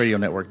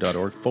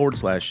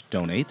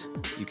heritageradionetwork.org/donate.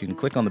 You can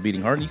click on the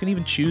beating heart, and you can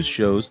even choose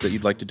shows that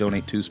you'd like to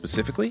donate to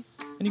specifically.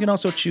 And you can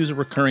also choose a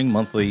recurring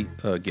monthly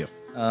gift.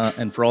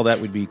 And for all that,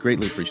 we'd be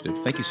greatly appreciative.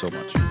 Thank you so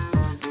much.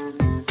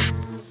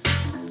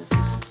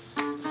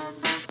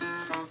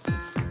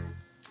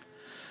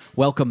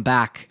 Welcome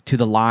back to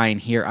The Line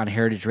here on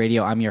Heritage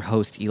Radio. I'm your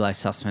host, Eli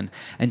Sussman,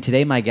 and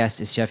today my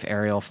guest is Chef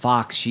Ariel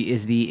Fox. She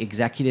is the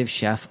executive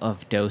chef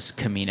of Dos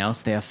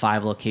Caminos. They have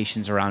 5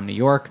 locations around New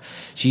York.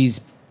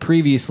 She's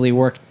previously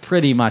worked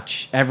pretty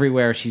much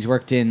everywhere. She's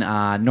worked in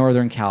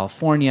Northern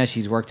California.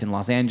 She's worked in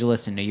Los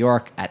Angeles and New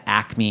York at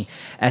Acme,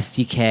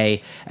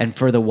 STK, and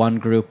for the One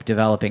Group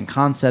developing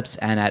concepts,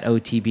 and at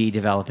OTB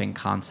developing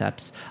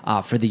concepts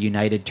for the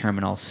United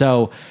Terminal.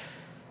 So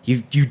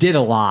you did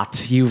a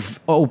lot. You've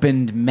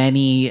opened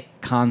many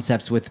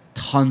concepts with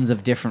tons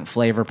of different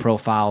flavor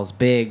profiles,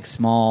 big,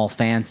 small,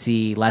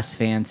 fancy, less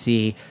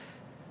fancy.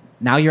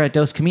 Now you're at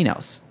Dos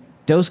Caminos.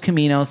 Dos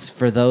Caminos,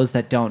 for those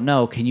that don't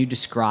know, can you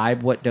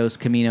describe what Dos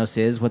Caminos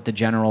is, what the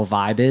general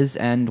vibe is,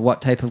 and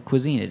what type of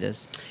cuisine it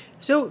is?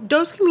 So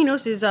Dos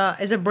Caminos is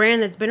a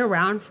brand that's been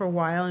around for a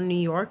while in New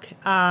York.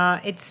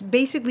 It's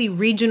basically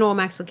regional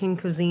Mexican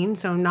cuisine,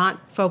 so not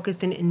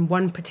focused in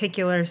one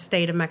particular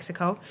state of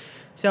Mexico.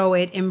 So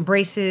it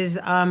embraces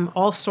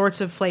all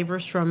sorts of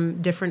flavors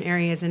from different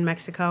areas in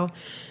Mexico.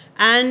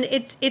 And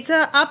it's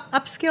a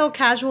upscale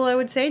casual, I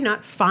would say,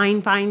 not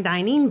fine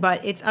dining,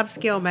 but it's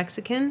upscale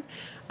Mexican.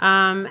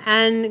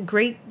 And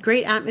great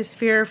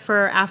atmosphere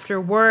for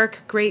after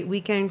work, great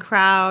weekend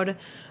crowd.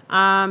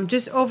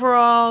 Just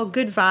overall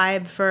good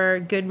vibe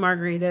for good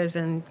margaritas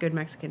and good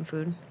Mexican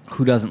food.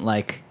 Who doesn't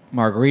like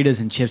margaritas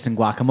and chips and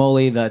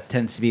guacamole? That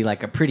tends to be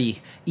like a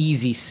pretty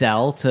easy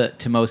sell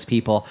to most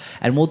people.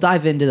 And we'll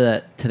dive into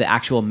the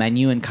actual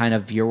menu, and kind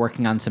of you're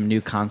working on some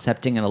new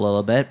concepting in a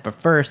little bit. But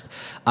first,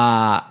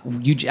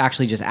 you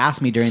actually just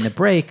asked me during the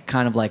break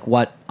kind of like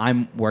what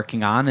I'm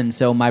working on. And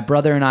so my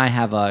brother and I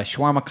have a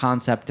shawarma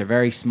concept. They're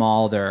very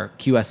small. They're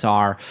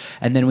QSR.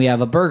 And then we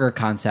have a burger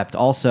concept,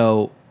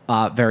 also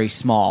very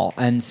small.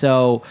 And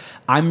so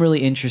I'm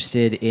really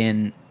interested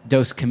in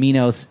Dos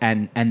Caminos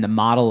and the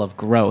model of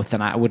growth.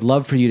 And I would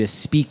love for you to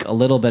speak a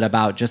little bit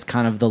about just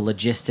kind of the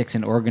logistics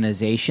and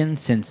organization,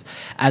 since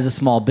as a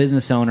small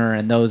business owner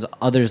and those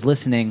others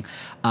listening,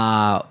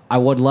 I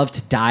would love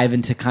to dive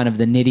into kind of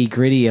the nitty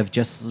gritty of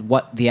just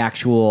what the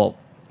actual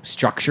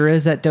structure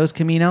is at Dos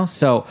Caminos.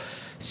 So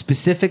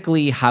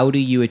specifically, how do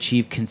you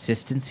achieve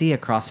consistency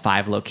across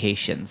 5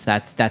 locations?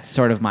 That's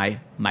sort of my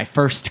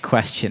first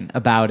question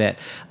about it.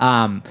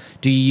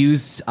 Do you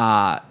use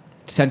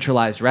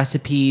centralized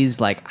recipes?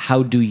 Like,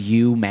 how do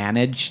you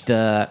manage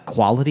the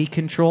quality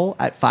control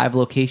at 5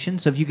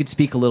 locations? So if you could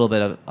speak a little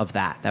bit of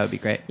that would be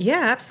great. Yeah,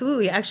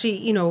 absolutely.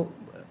 Actually,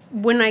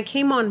 when I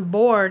came on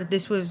board,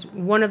 this was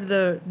one of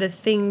the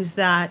things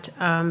that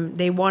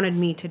they wanted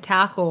me to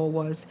tackle,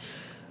 was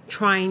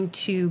trying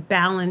to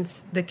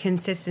balance the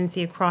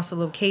consistency across the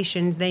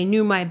locations. They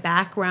knew my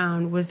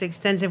background was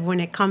extensive when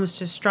it comes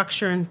to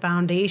structure and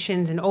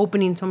foundations and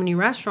opening so many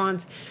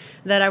restaurants,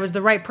 that I was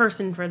the right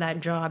person for that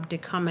job to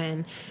come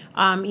in.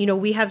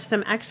 We have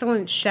some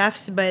excellent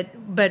chefs, but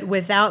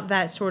without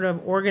that sort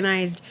of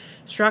organized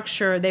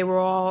structure, they were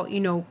all,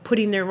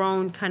 putting their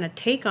own kind of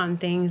take on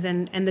things.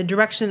 And the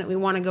direction that we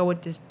want to go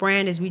with this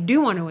brand is we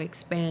do want to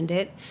expand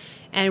it.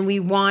 And we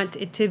want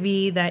it to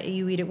be that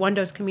you eat at one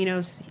Dos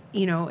Caminos,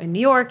 in New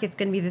York, it's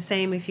going to be the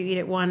same if you eat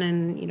at one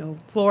in,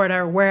 Florida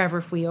or wherever,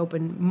 if we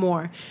open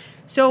more.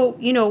 So,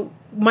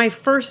 my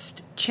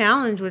first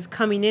challenge was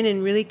coming in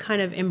and really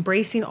kind of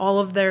embracing all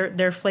of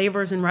their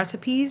flavors and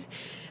recipes,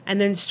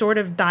 and then sort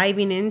of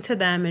diving into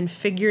them and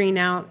figuring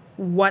out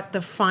what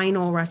the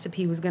final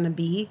recipe was going to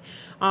be.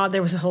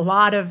 There was a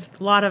lot of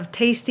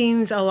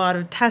tastings, a lot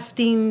of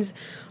testings,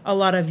 a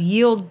lot of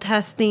yield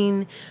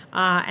testing,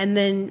 and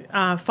then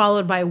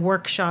followed by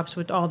workshops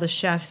with all the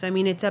chefs. I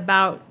mean, it's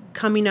about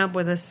coming up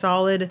with a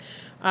solid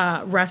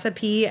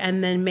recipe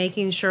and then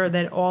making sure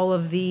that all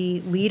of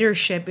the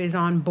leadership is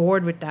on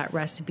board with that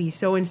recipe.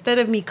 So instead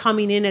of me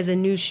coming in as a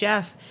new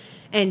chef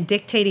and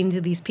dictating to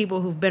these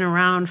people who've been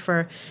around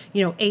for,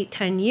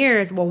 8-10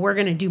 years, well, we're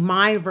going to do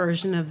my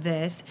version of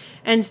this.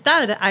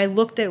 Instead, I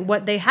looked at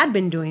what they had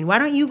been doing. Why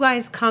don't you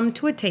guys come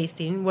to a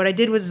tasting? What I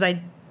did was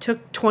I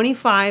took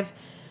 25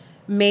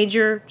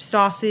 major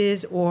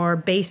sauces or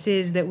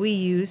bases that we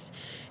used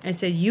and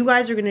said, you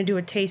guys are going to do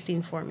a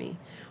tasting for me.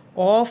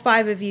 All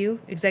 5 of you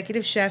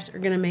executive chefs are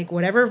going to make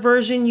whatever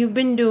version you've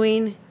been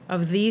doing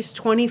of these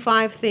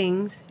 25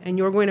 things, and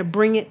you're going to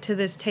bring it to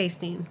this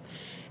tasting.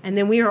 And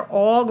then we are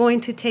all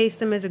going to taste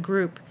them as a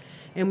group,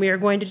 and we are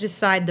going to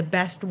decide the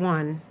best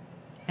one.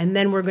 And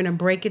then we're going to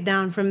break it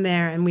down from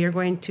there, and we are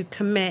going to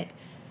commit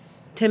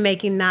to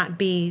making that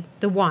be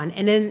the one.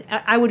 And then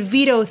I would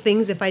veto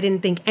things if I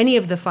didn't think any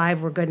of the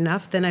 5 were good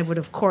enough. Then I would,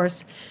 of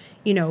course,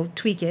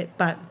 tweak it.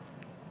 But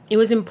it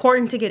was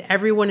important to get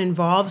everyone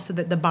involved so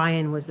that the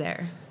buy-in was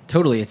there.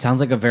 Totally. It sounds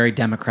like a very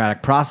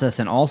democratic process.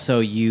 And also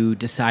you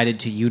decided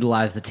to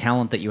utilize the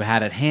talent that you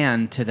had at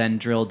hand to then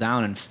drill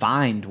down and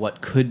find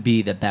what could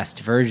be the best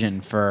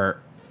version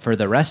for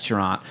the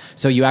restaurant.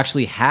 So you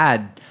actually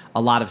had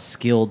a lot of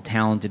skilled,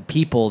 talented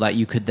people that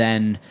you could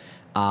then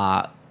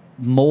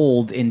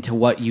mold into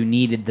what you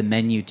needed the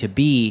menu to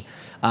be.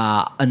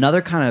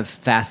 Another kind of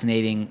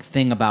fascinating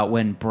thing about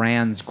when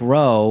brands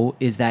grow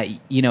is that,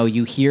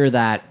 you hear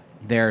that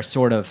their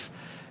sort of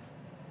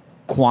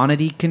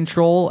quantity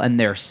control and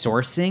their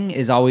sourcing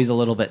is always a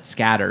little bit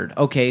scattered.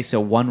 Okay, so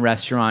one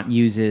restaurant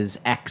uses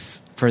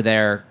X for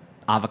their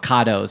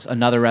avocados.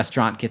 Another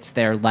restaurant gets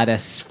their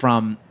lettuce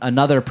from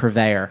another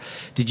purveyor.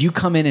 Did you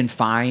come in and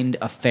find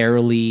a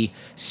fairly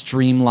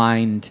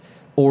streamlined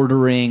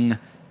ordering,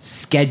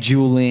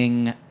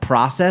 scheduling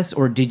process,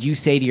 or did you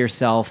say to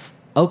yourself,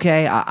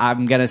 okay,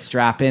 I'm going to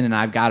strap in and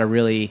I've got to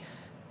really,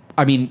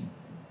 I mean,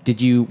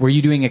 were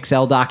you doing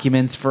Excel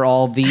documents for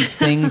all these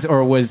things,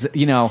 or was,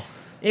 it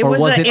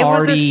was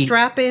a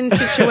strap-in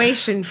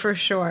situation for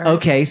sure.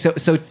 Okay,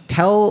 so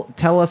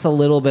tell us a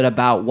little bit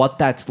about what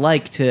that's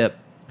like to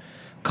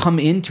come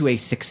into a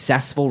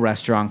successful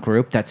restaurant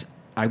group that's,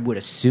 I would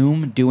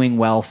assume, doing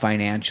well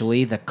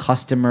financially. The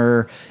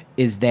customer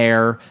is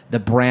there, the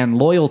brand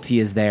loyalty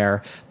is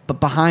there, but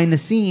behind the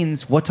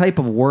scenes, what type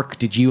of work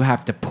did you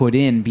have to put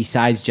in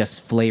besides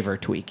just flavor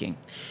tweaking?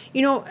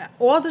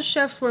 All the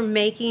chefs were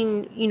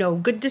making,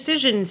 good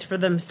decisions for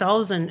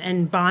themselves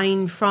and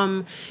buying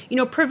from,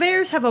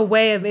 purveyors have a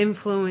way of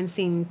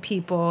influencing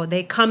people.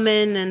 They come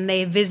in and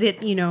they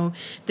visit,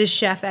 the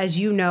chef, as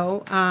you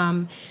know,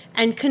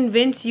 and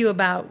convince you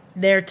about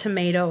their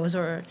tomatoes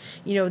or,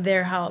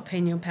 their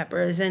jalapeno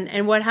peppers.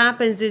 And what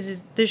happens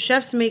is the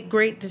chefs make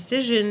great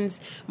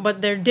decisions,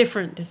 but they're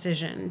different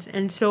decisions.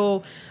 And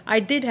so I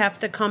did have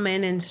to come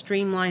in and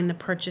streamline the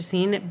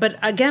purchasing. But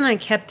again, I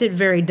kept it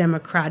very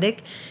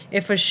democratic.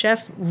 If a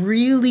chef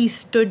really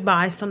stood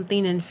by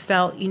something and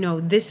felt,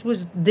 this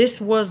was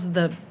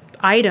the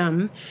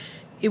item,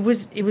 it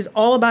was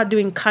all about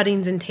doing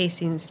cuttings and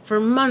tastings. For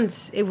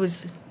months, it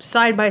was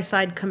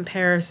side-by-side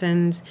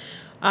comparisons,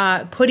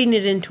 putting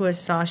it into a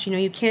sauce.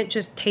 You can't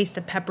just taste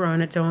the pepper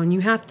on its own.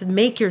 You have to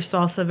make your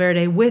salsa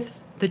verde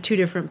with the two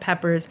different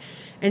peppers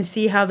and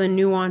see how the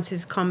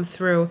nuances come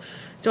through.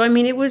 So,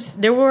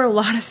 there were a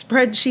lot of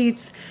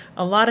spreadsheets,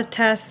 a lot of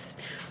tests,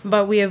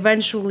 but we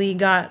eventually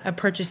got a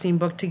purchasing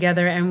book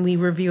together and we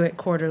review it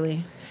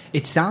quarterly.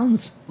 It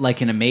sounds like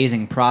an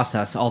amazing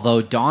process,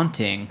 although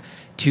daunting,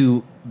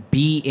 to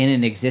be in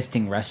an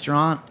existing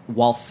restaurant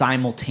while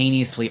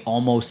simultaneously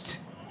almost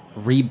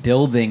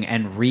rebuilding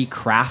and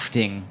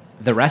recrafting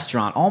the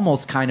restaurant,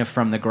 almost kind of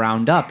from the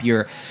ground up.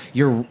 You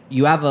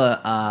have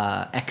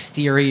a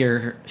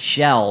exterior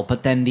shell,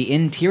 but then the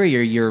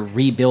interior, you're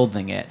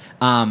rebuilding it.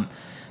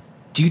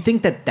 Do you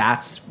think that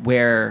that's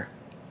where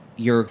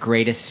your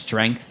greatest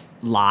strength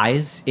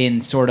lies,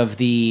 in sort of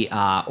the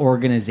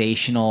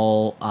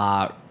organizational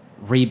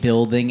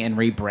rebuilding and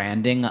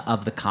rebranding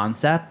of the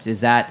concept?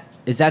 Is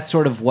that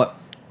sort of what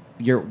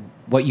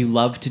you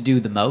love to do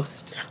the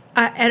most?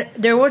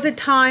 There was a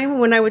time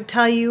when I would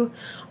tell you,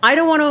 I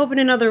don't want to open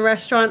another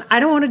restaurant. I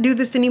don't want to do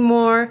this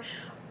anymore.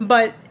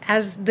 But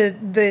as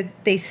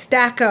they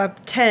stack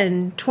up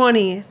 10,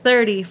 20,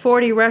 30,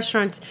 40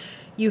 restaurants,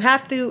 you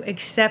have to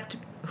accept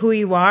who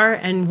you are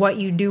and what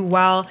you do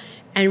well,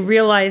 and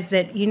realize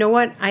that, you know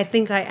what, I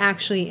think I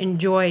actually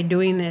enjoy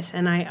doing this,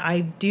 and I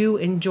do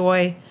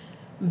enjoy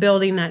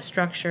building that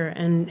structure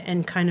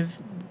and kind of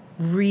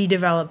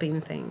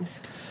redeveloping things.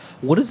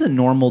 What does a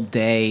normal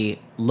day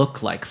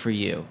look like for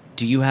you?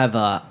 Do you have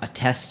a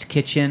test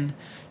kitchen?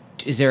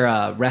 Is there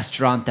a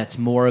restaurant that's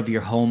more of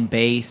your home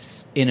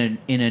base? In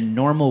a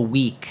normal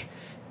week,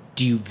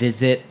 do you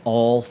visit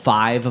all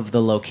 5 of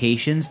the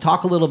locations?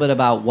 Talk a little bit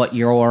about what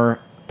your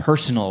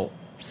personal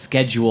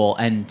schedule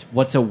and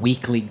what's a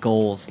weekly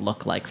goals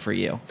look like for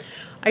you.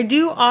 I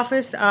do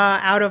office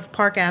out of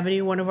Park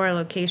Avenue, one of our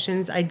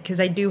locations, because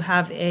I do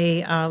have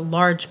a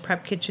large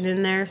prep kitchen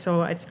in there.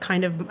 So it's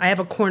kind of, I have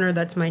a corner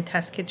that's my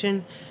test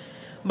kitchen.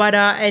 But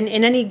in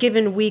any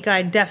given week,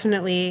 I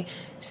definitely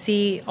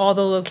see all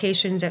the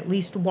locations at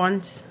least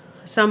once.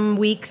 Some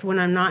weeks when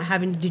I'm not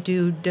having to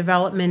do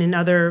development and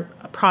other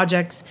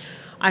projects,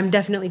 I'm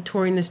definitely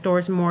touring the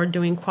stores more,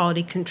 doing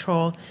quality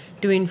control,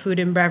 doing food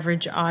and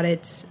beverage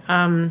audits,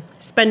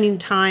 spending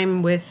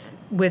time with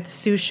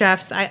sous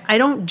chefs. I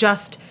don't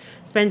just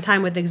spend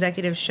time with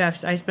executive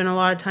chefs. I spend a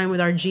lot of time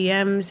with our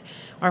GMs,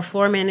 our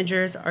floor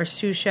managers, our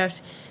sous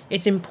chefs.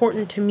 It's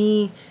important to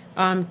me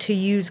to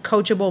use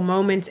coachable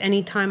moments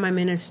anytime I'm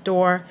in a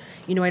store.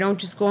 I don't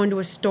just go into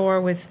a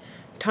store with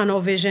tunnel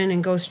vision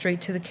and go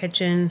straight to the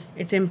kitchen.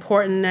 It's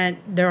important that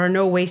there are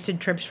no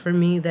wasted trips for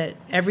me, that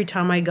every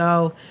time I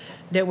go,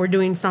 that we're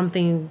doing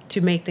something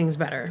to make things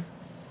better.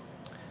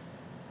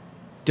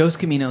 Dos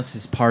Caminos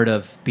is part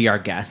of Be Our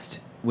Guest,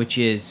 which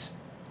is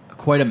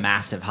quite a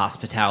massive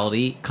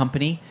hospitality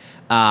company.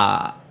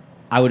 I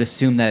would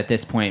assume that at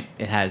this point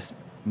it has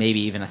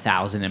maybe even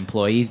 1,000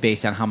 employees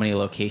based on how many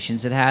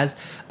locations it has.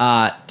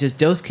 Does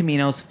Dos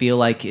Caminos feel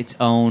like its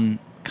own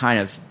kind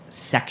of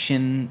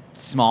section,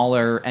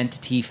 smaller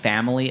entity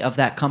family of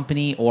that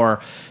company,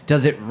 or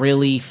does it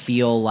really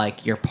feel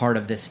like you're part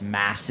of this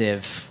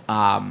massive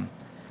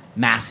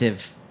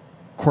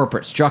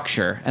corporate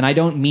structure? And I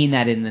don't mean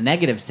that in the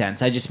negative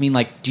sense. I just mean,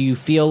 like, do you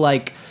feel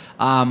like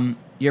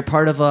you're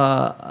part of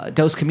a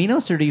Dos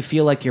Caminos, or do you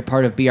feel like you're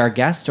part of Be Our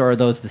Guest, or are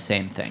those the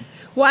same thing?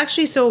 Well,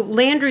 actually, so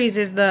Landry's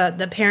is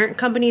the parent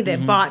company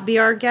that bought Be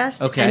Our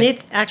Guest. Okay. And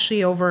it's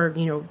actually over,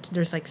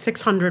 there's like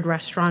 600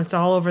 restaurants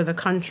all over the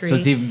country. So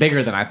it's even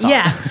bigger than I thought.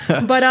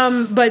 Yeah.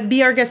 But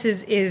Be Our Guest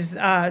is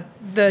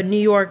the New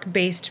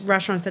York-based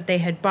restaurants that they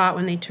had bought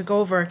when they took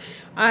over.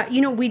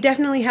 We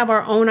definitely have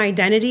our own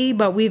identity,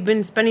 but we've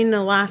been spending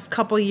the last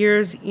couple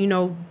years,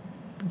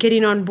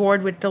 getting on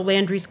board with the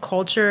Landry's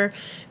culture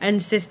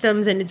and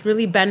systems, and it's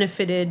really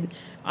benefited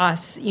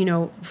us,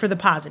 for the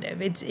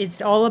positive.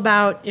 It's all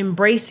about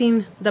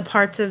embracing the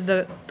parts of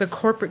the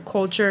corporate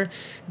culture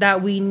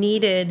that we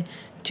needed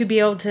to be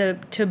able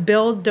to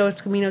build Dos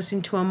Caminos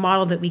into a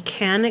model that we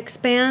can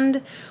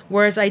expand,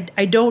 whereas I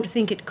don't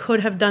think it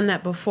could have done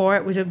that before.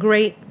 It was a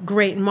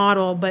great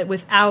model, but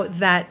without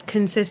that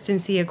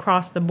consistency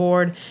across the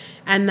board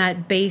and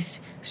that base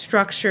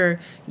structure,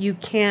 you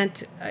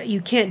can't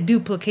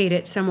duplicate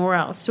it somewhere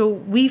else. So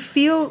we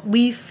feel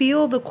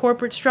the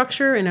corporate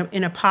structure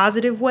in a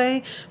positive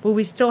way, but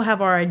we still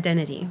have our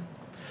identity.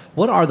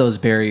 What are those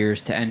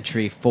barriers to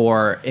entry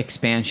for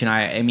expansion?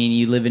 I mean,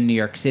 you live in New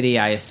York City.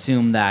 I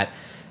assume that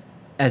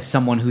as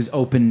someone who's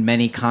opened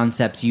many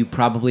concepts, you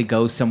probably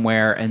go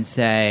somewhere and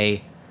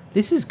say,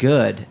 this is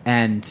good,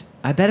 and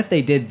I bet if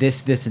they did this,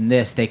 this, and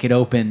this, they could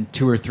open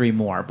 2 or 3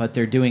 more, but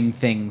they're doing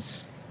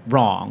things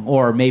wrong,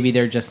 or maybe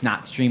they're just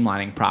not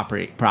streamlining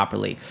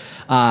properly.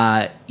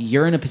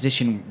 You're in a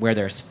position where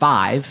there's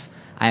 5.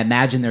 I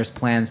imagine there's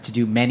plans to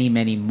do many,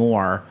 many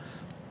more.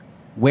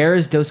 Where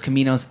is Dos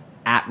Caminos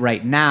at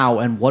right now,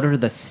 and what are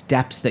the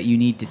steps that you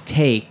need to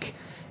take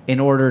in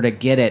order to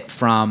get it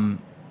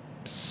from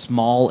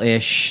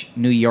small-ish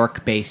New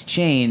York-based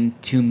chain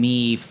to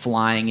me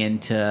flying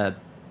into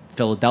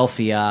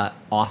Philadelphia,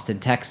 Austin,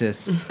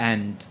 Texas,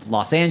 and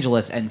Los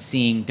Angeles and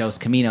seeing Dos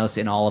Caminos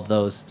in all of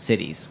those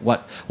cities?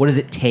 What does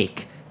it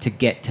take to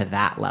get to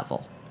that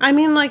level? I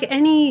mean, like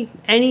any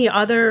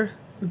other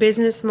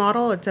business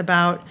model, it's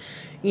about,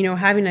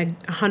 having a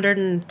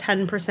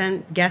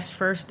 110% guest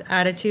first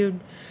attitude,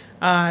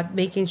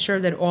 making sure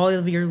that all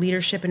of your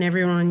leadership and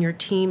everyone on your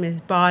team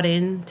is bought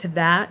into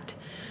that.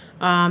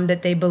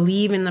 That they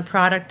believe in the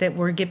product that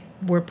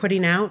we're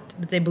putting out,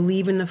 that they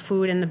believe in the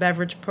food and the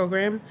beverage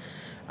program.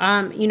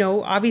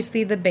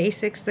 Obviously the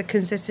basics, the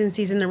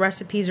consistencies in the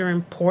recipes are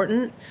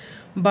important,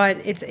 but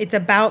it's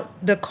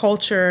about the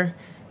culture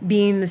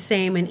being the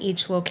same in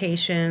each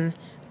location.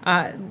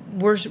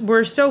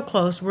 We're so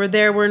close. We're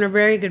there. We're in a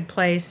very good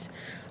place.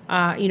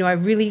 I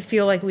really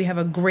feel like we have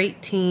a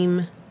great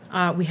team.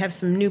 We have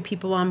some new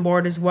people on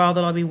board as well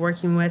that I'll be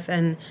working with,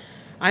 and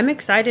I'm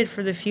excited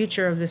for the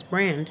future of this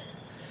brand.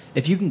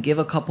 If you can give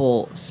a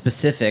couple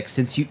specifics,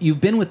 since you've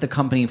been with the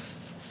company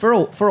for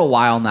a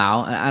while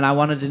now, and I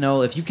wanted to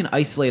know if you can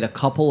isolate a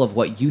couple of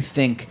what you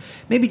think,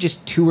 maybe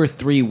just 2 or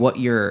 3, what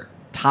your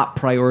top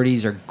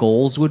priorities or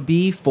goals would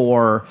be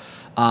for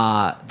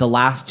the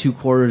last 2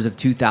 quarters of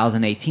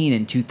 2018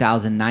 and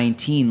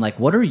 2019. Like,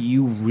 what are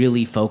you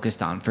really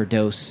focused on for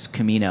Dos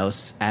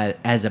Caminos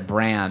as a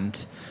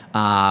brand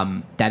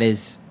that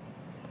is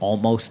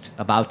almost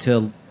about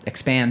to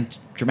expand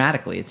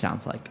dramatically, it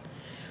sounds like?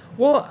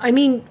 Well, I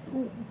mean,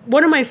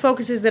 one of my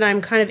focuses that I'm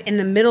kind of in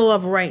the middle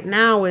of right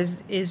now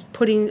is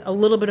putting a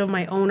little bit of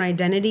my own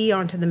identity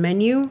onto the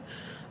menu.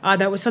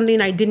 That was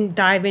something I didn't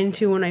dive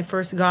into when I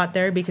first got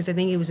there because I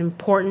think it was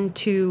important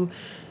to,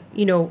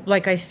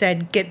 like I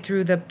said, get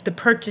through the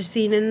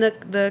purchasing and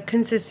the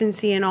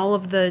consistency and all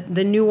of the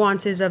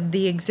nuances of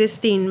the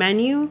existing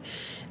menu.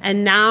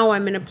 And now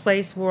I'm in a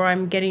place where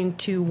I'm getting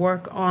to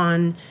work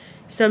on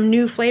some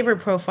new flavor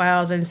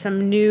profiles and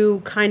some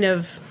new kind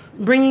of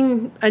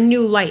bringing a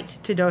new light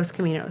to Dos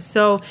Caminos.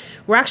 So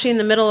we're actually in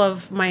the middle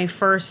of my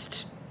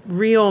first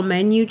real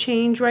menu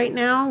change right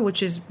now,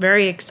 which is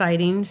very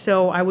exciting.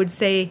 So I would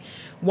say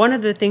one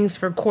of the things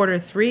for quarter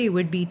 3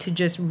 would be to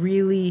just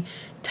really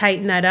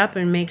tighten that up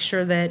and make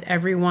sure that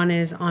everyone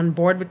is on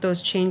board with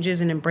those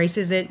changes and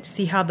embraces it,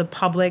 see how the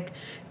public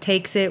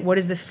takes it, what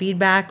is the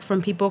feedback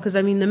from people. Because,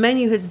 I mean, the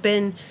menu has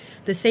been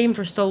the same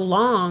for so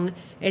long.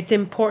 It's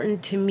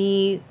important to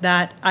me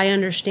that I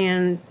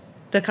understand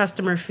the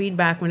customer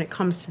feedback when it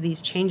comes to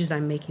these changes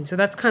I'm making. So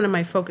that's kind of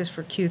my focus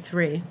for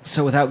Q3.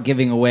 So without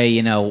giving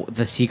away,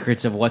 the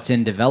secrets of what's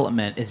in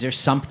development, is there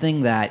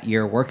something that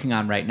you're working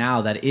on right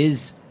now that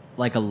is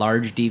like a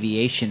large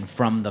deviation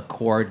from the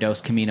core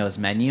Dos Caminos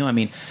menu? I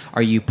mean,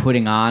 are you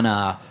putting on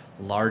a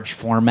large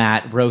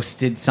format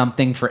roasted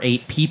something for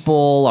 8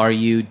 people? Are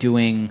you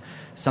doing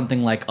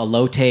something like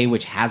elote,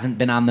 which hasn't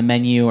been on the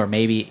menu? Or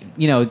maybe,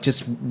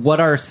 just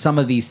what are some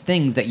of these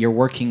things that you're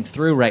working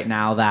through right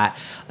now that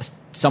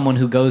someone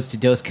who goes to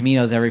Dos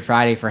Caminos every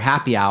Friday for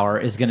happy hour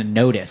is going to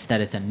notice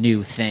that it's a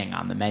new thing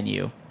on the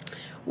menu?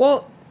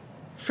 Well,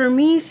 for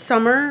me,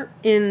 summer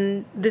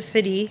in the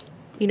city,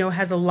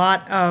 has a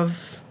lot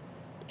of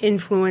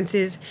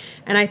influences.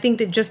 And I think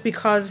that just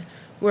because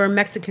we're a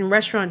Mexican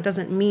restaurant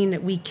doesn't mean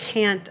that we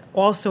can't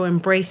also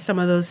embrace some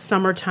of those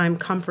summertime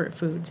comfort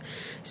foods.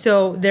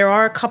 So there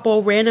are a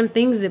couple random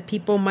things that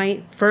people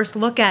might first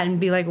look at and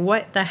be like,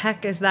 what the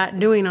heck is that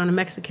doing on a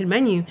Mexican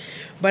menu?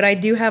 But I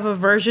do have a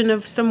version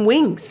of some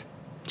wings,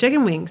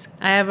 chicken wings.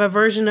 I have a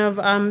version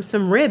of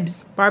some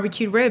ribs,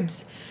 barbecued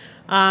ribs.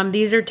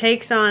 These are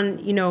takes on,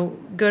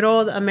 good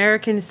old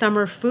American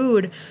summer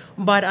food,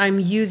 but I'm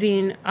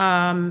using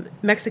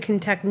Mexican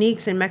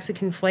techniques and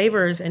Mexican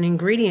flavors and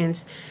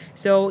ingredients.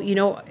 So,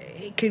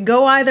 it could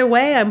go either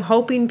way. I'm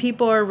hoping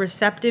people are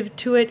receptive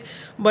to it,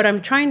 but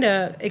I'm trying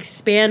to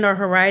expand our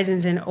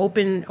horizons and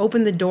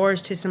open the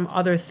doors to some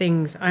other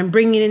things. I'm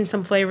bringing in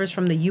some flavors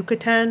from the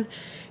Yucatan.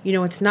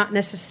 It's not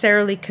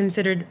necessarily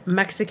considered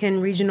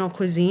Mexican regional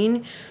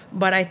cuisine,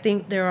 but I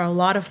think there are a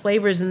lot of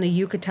flavors in the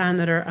Yucatan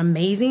that are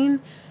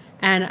amazing,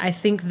 and I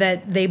think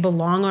that they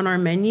belong on our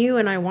menu,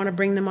 and I want to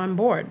bring them on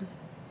board.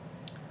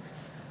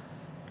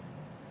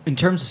 In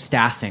terms of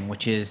staffing,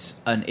 which is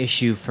an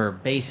issue for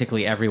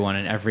basically everyone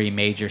in every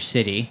major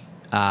city,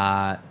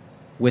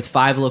 with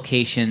 5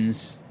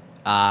 locations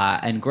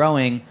and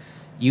growing,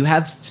 you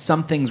have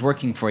some things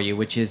working for you,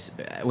 which is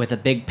with a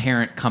big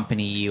parent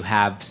company, you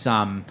have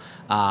some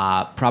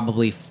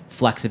probably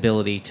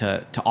flexibility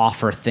to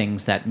offer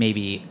things that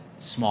maybe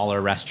smaller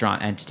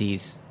restaurant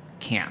entities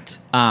can't.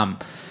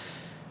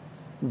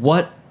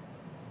 What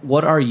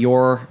are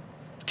your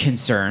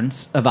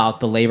concerns about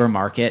the labor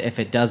market if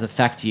it does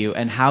affect you,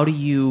 and how do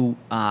you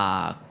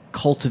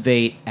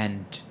cultivate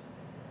and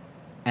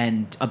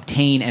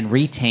obtain and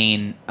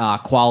retain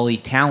quality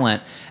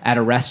talent at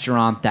a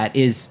restaurant that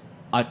is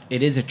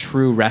a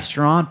true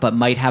restaurant, but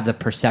might have the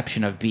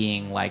perception of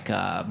being like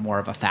more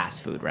of a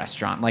fast food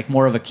restaurant, like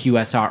more of a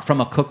QSR. From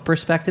a cook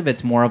perspective,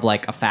 it's more of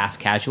like a fast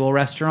casual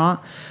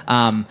restaurant.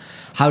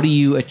 How do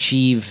you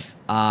achieve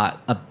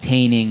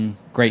obtaining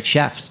great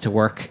chefs to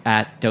work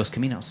at Dos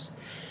Caminos?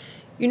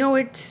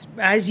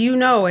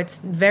 It's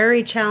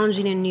very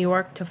challenging in New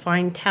York to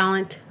find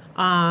talent.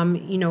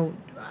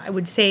 I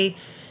would say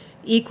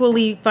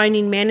equally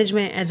finding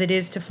management as it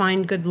is to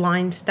find good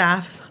line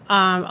staff.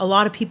 A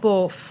lot of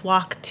people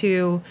flock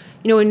to,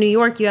 in New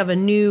York, you have a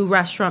new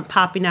restaurant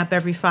popping up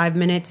every 5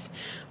 minutes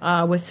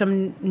with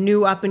some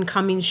new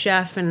up-and-coming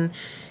chef. And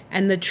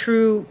the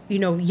true,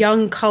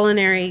 young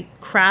culinary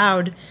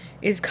crowd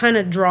is kind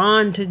of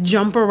drawn to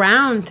jump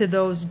around to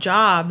those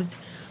jobs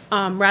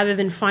rather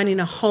than finding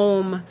a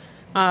home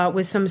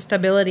with some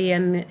stability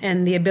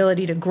and the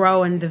ability to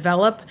grow and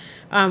develop.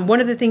 One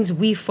of the things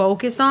we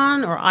focus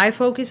on, or I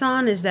focus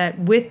on, is that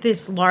with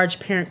this large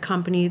parent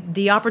company,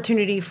 the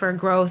opportunity for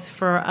growth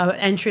for an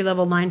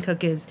entry-level line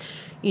cook is,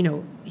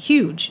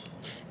 huge.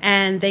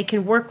 And they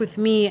can work with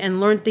me and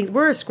learn things.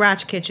 We're a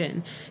scratch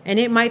kitchen, and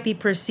it might be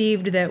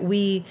perceived that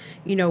we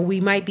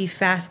might be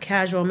fast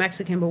casual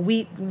Mexican, but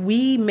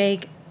we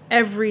make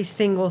every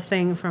single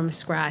thing from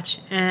scratch.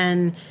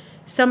 And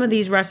some of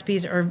these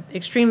recipes are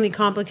extremely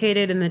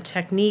complicated, and the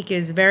technique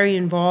is very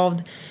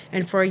involved.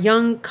 And for a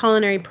young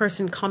culinary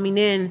person coming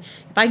in,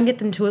 if I can get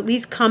them to at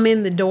least come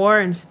in the door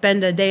and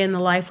spend a day in the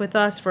life with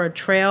us for a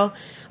trail,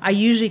 I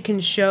usually can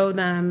show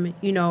them,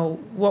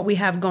 what we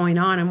have going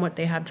on and what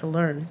they have to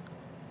learn.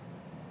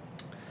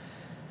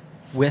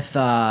 With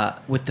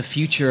the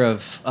future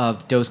of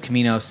Dos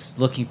Caminos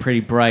looking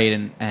pretty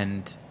bright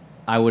and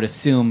I would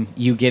assume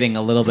you getting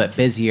a little bit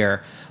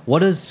busier, what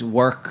does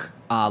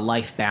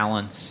work-life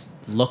balance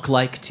look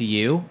like to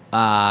you?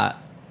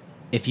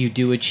 If you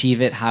do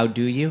achieve it, how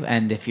do you?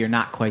 And if you're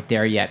not quite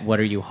there yet, what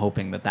are you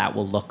hoping that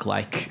will look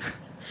like?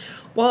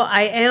 Well,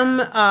 I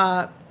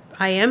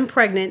am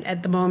pregnant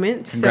at the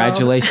moment.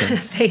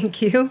 Congratulations. So,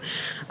 thank you.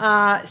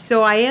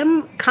 So I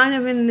am kind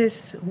of in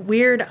this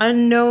weird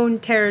unknown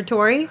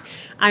territory.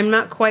 I'm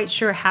not quite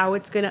sure how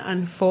it's going to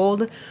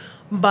unfold.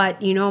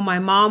 But, my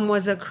mom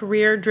was a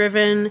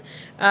career-driven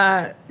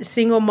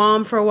single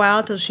mom for a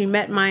while till she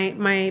met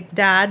my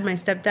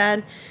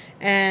stepdad.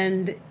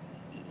 And,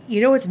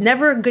 it's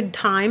never a good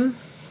time.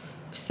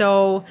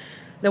 So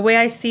the way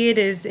I see it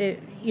is,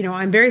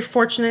 I'm very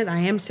fortunate. I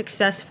am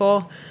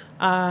successful.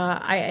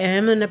 I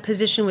am in a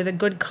position with a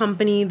good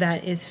company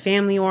that is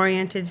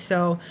family-oriented.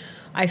 So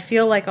I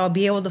feel like I'll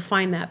be able to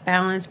find that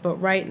balance. But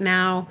right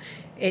now,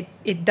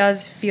 it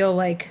does feel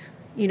like,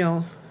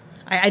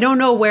 I don't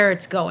know where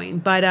it's going,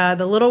 but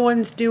the little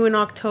one's due in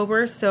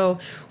October, so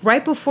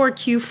right before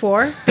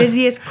Q4,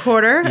 busiest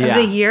quarter of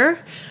the year,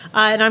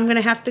 and I'm going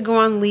to have to go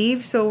on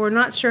leave, so we're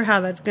not sure how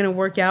that's going to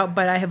work out,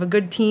 but I have a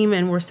good team,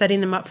 and we're setting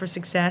them up for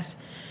success,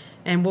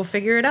 and we'll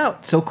figure it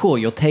out. So cool.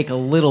 You'll take a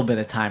little bit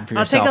of time for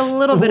yourself. I'll take a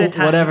little bit of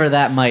time. Whatever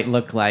that might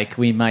look like.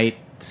 We might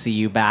see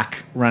you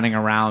back running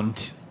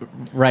around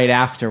right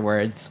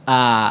afterwards.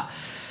 On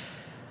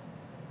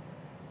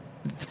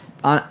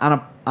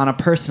a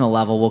personal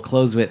level, we'll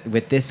close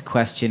with this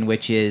question,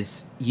 which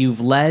is, you've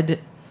led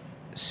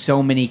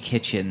so many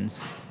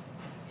kitchens,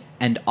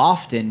 and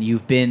often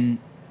you've been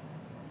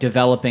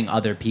developing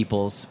other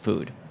people's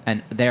food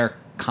and their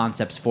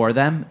concepts for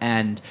them,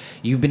 and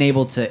you've been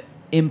able to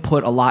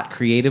input a lot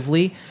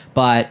creatively.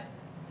 But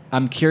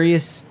I'm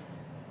curious,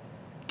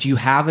 do you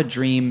have a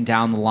dream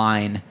down the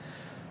line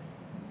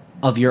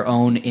of your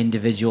own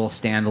individual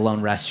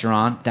standalone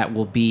restaurant that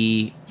will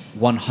be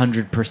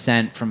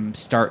 100% from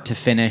start to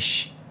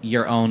finish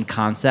your own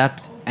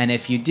concept? And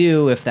if you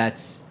do, if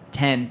that's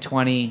 10,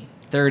 20,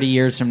 30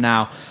 years from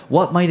now,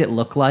 what might it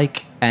look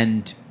like,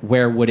 and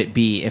where would it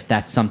be if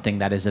that's something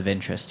that is of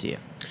interest to you?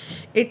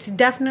 It's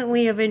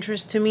definitely of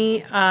interest to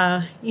me.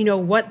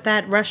 What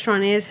that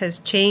restaurant has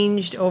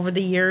changed over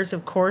the years,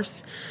 of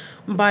course.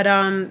 But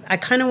I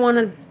kind of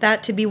wanted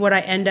that to be what I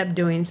end up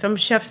doing. Some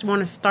chefs want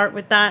to start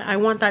with that. I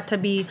want that to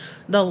be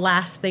the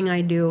last thing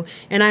I do.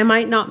 And I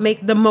might not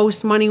make the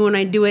most money when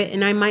I do it,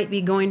 and I might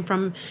be going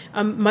from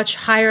a much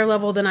higher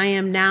level than I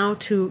am now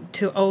to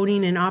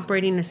owning and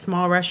operating a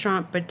small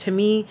restaurant. But to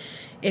me,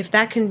 if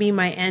that can be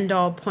my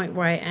end-all point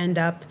where I end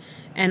up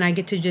and I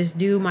get to just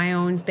do my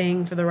own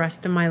thing for the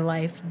rest of my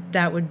life,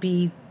 I would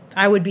be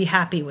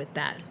happy with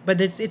that.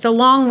 But it's a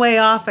long way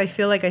off. I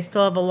feel like I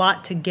still have a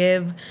lot to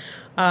give.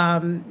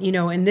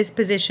 In this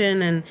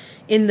position and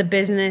in the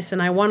business,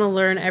 and I want to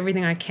learn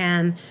everything I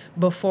can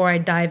before I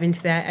dive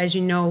into that. As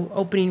you know,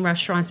 opening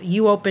restaurants,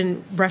 you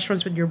open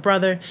restaurants with your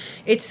brother.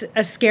 It's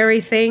a scary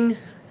thing,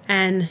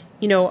 and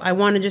I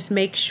want to just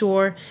make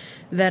sure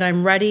that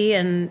I'm ready,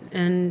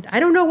 and I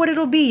don't know what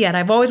it'll be yet.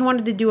 I've always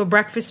wanted to do a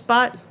breakfast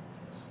spot,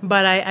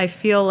 but I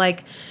feel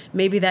like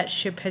maybe that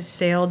ship has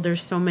sailed.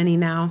 There's so many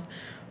now.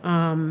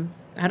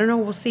 I don't know.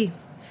 We'll see.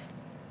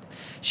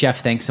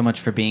 Chef, thanks so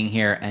much for being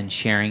here and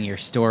sharing your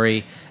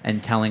story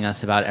and telling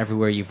us about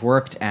everywhere you've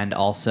worked, and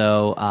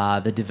also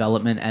the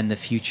development and the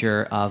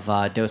future of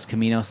Dos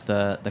Caminos,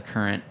 the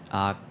current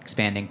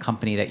expanding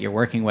company that you're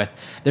working with.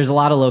 There's a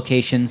lot of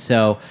locations,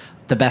 so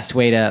the best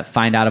way to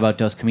find out about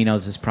Dos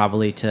Caminos is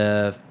probably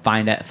to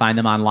find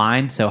them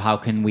online. So how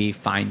can we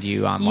find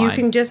you online? You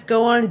can just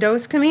go on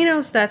Dos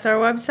Caminos. That's our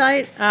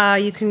website.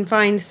 You can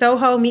find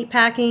Soho,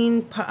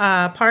 Meatpacking,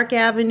 Park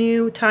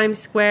Avenue, Times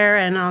Square,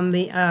 and on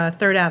the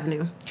 3rd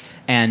Avenue.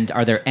 And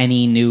are there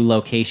any new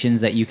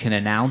locations that you can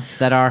announce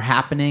that are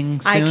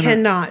happening soon? I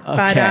cannot, okay.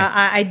 But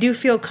I do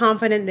feel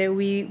confident that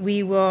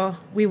we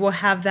will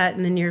have that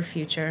in the near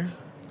future.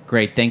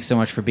 Great. Thanks so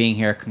much for being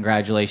here.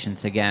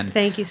 Congratulations again.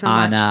 Thank you so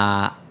much.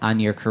 On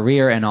your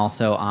career and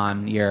also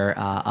on your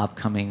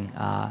upcoming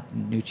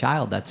new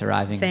child that's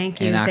arriving.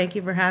 Thank you. Thank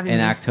you for having me. In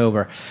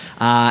October.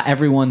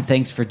 Everyone,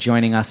 thanks for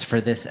joining us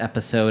for this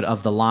episode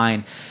of The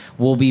Line.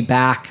 We'll be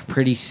back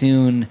pretty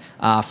soon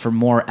for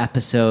more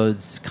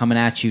episodes coming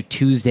at you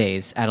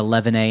Tuesdays at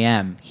 11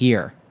 a.m.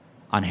 here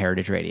on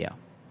Heritage Radio.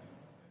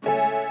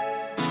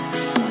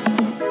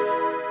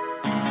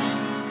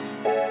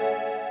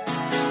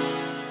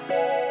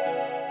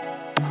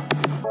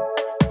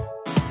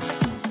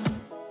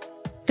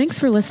 Thanks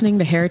for listening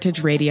to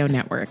Heritage Radio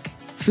Network,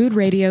 food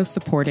radio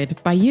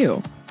supported by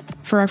you.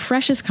 For our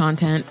freshest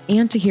content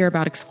and to hear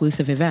about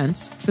exclusive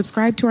events,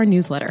 subscribe to our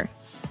newsletter.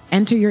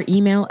 Enter your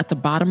email at the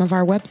bottom of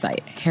our website,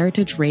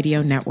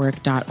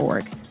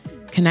 heritageradionetwork.org.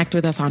 Connect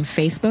with us on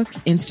Facebook,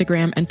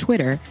 Instagram, and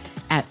Twitter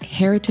at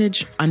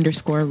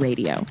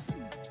heritage_radio.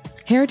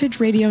 Heritage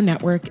Radio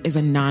Network is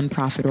a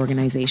nonprofit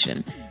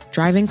organization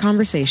driving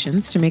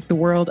conversations to make the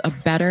world a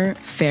better,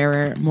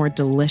 fairer, more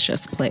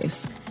delicious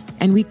place.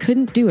 And we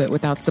couldn't do it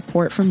without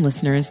support from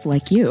listeners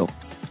like you.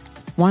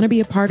 Want to be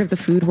a part of the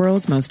food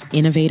world's most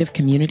innovative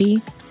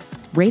community?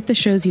 Rate the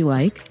shows you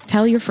like,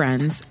 tell your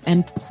friends,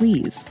 and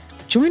please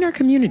join our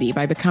community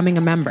by becoming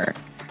a member.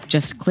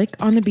 Just click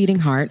on the beating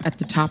heart at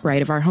the top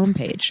right of our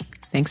homepage.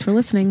 Thanks for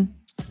listening.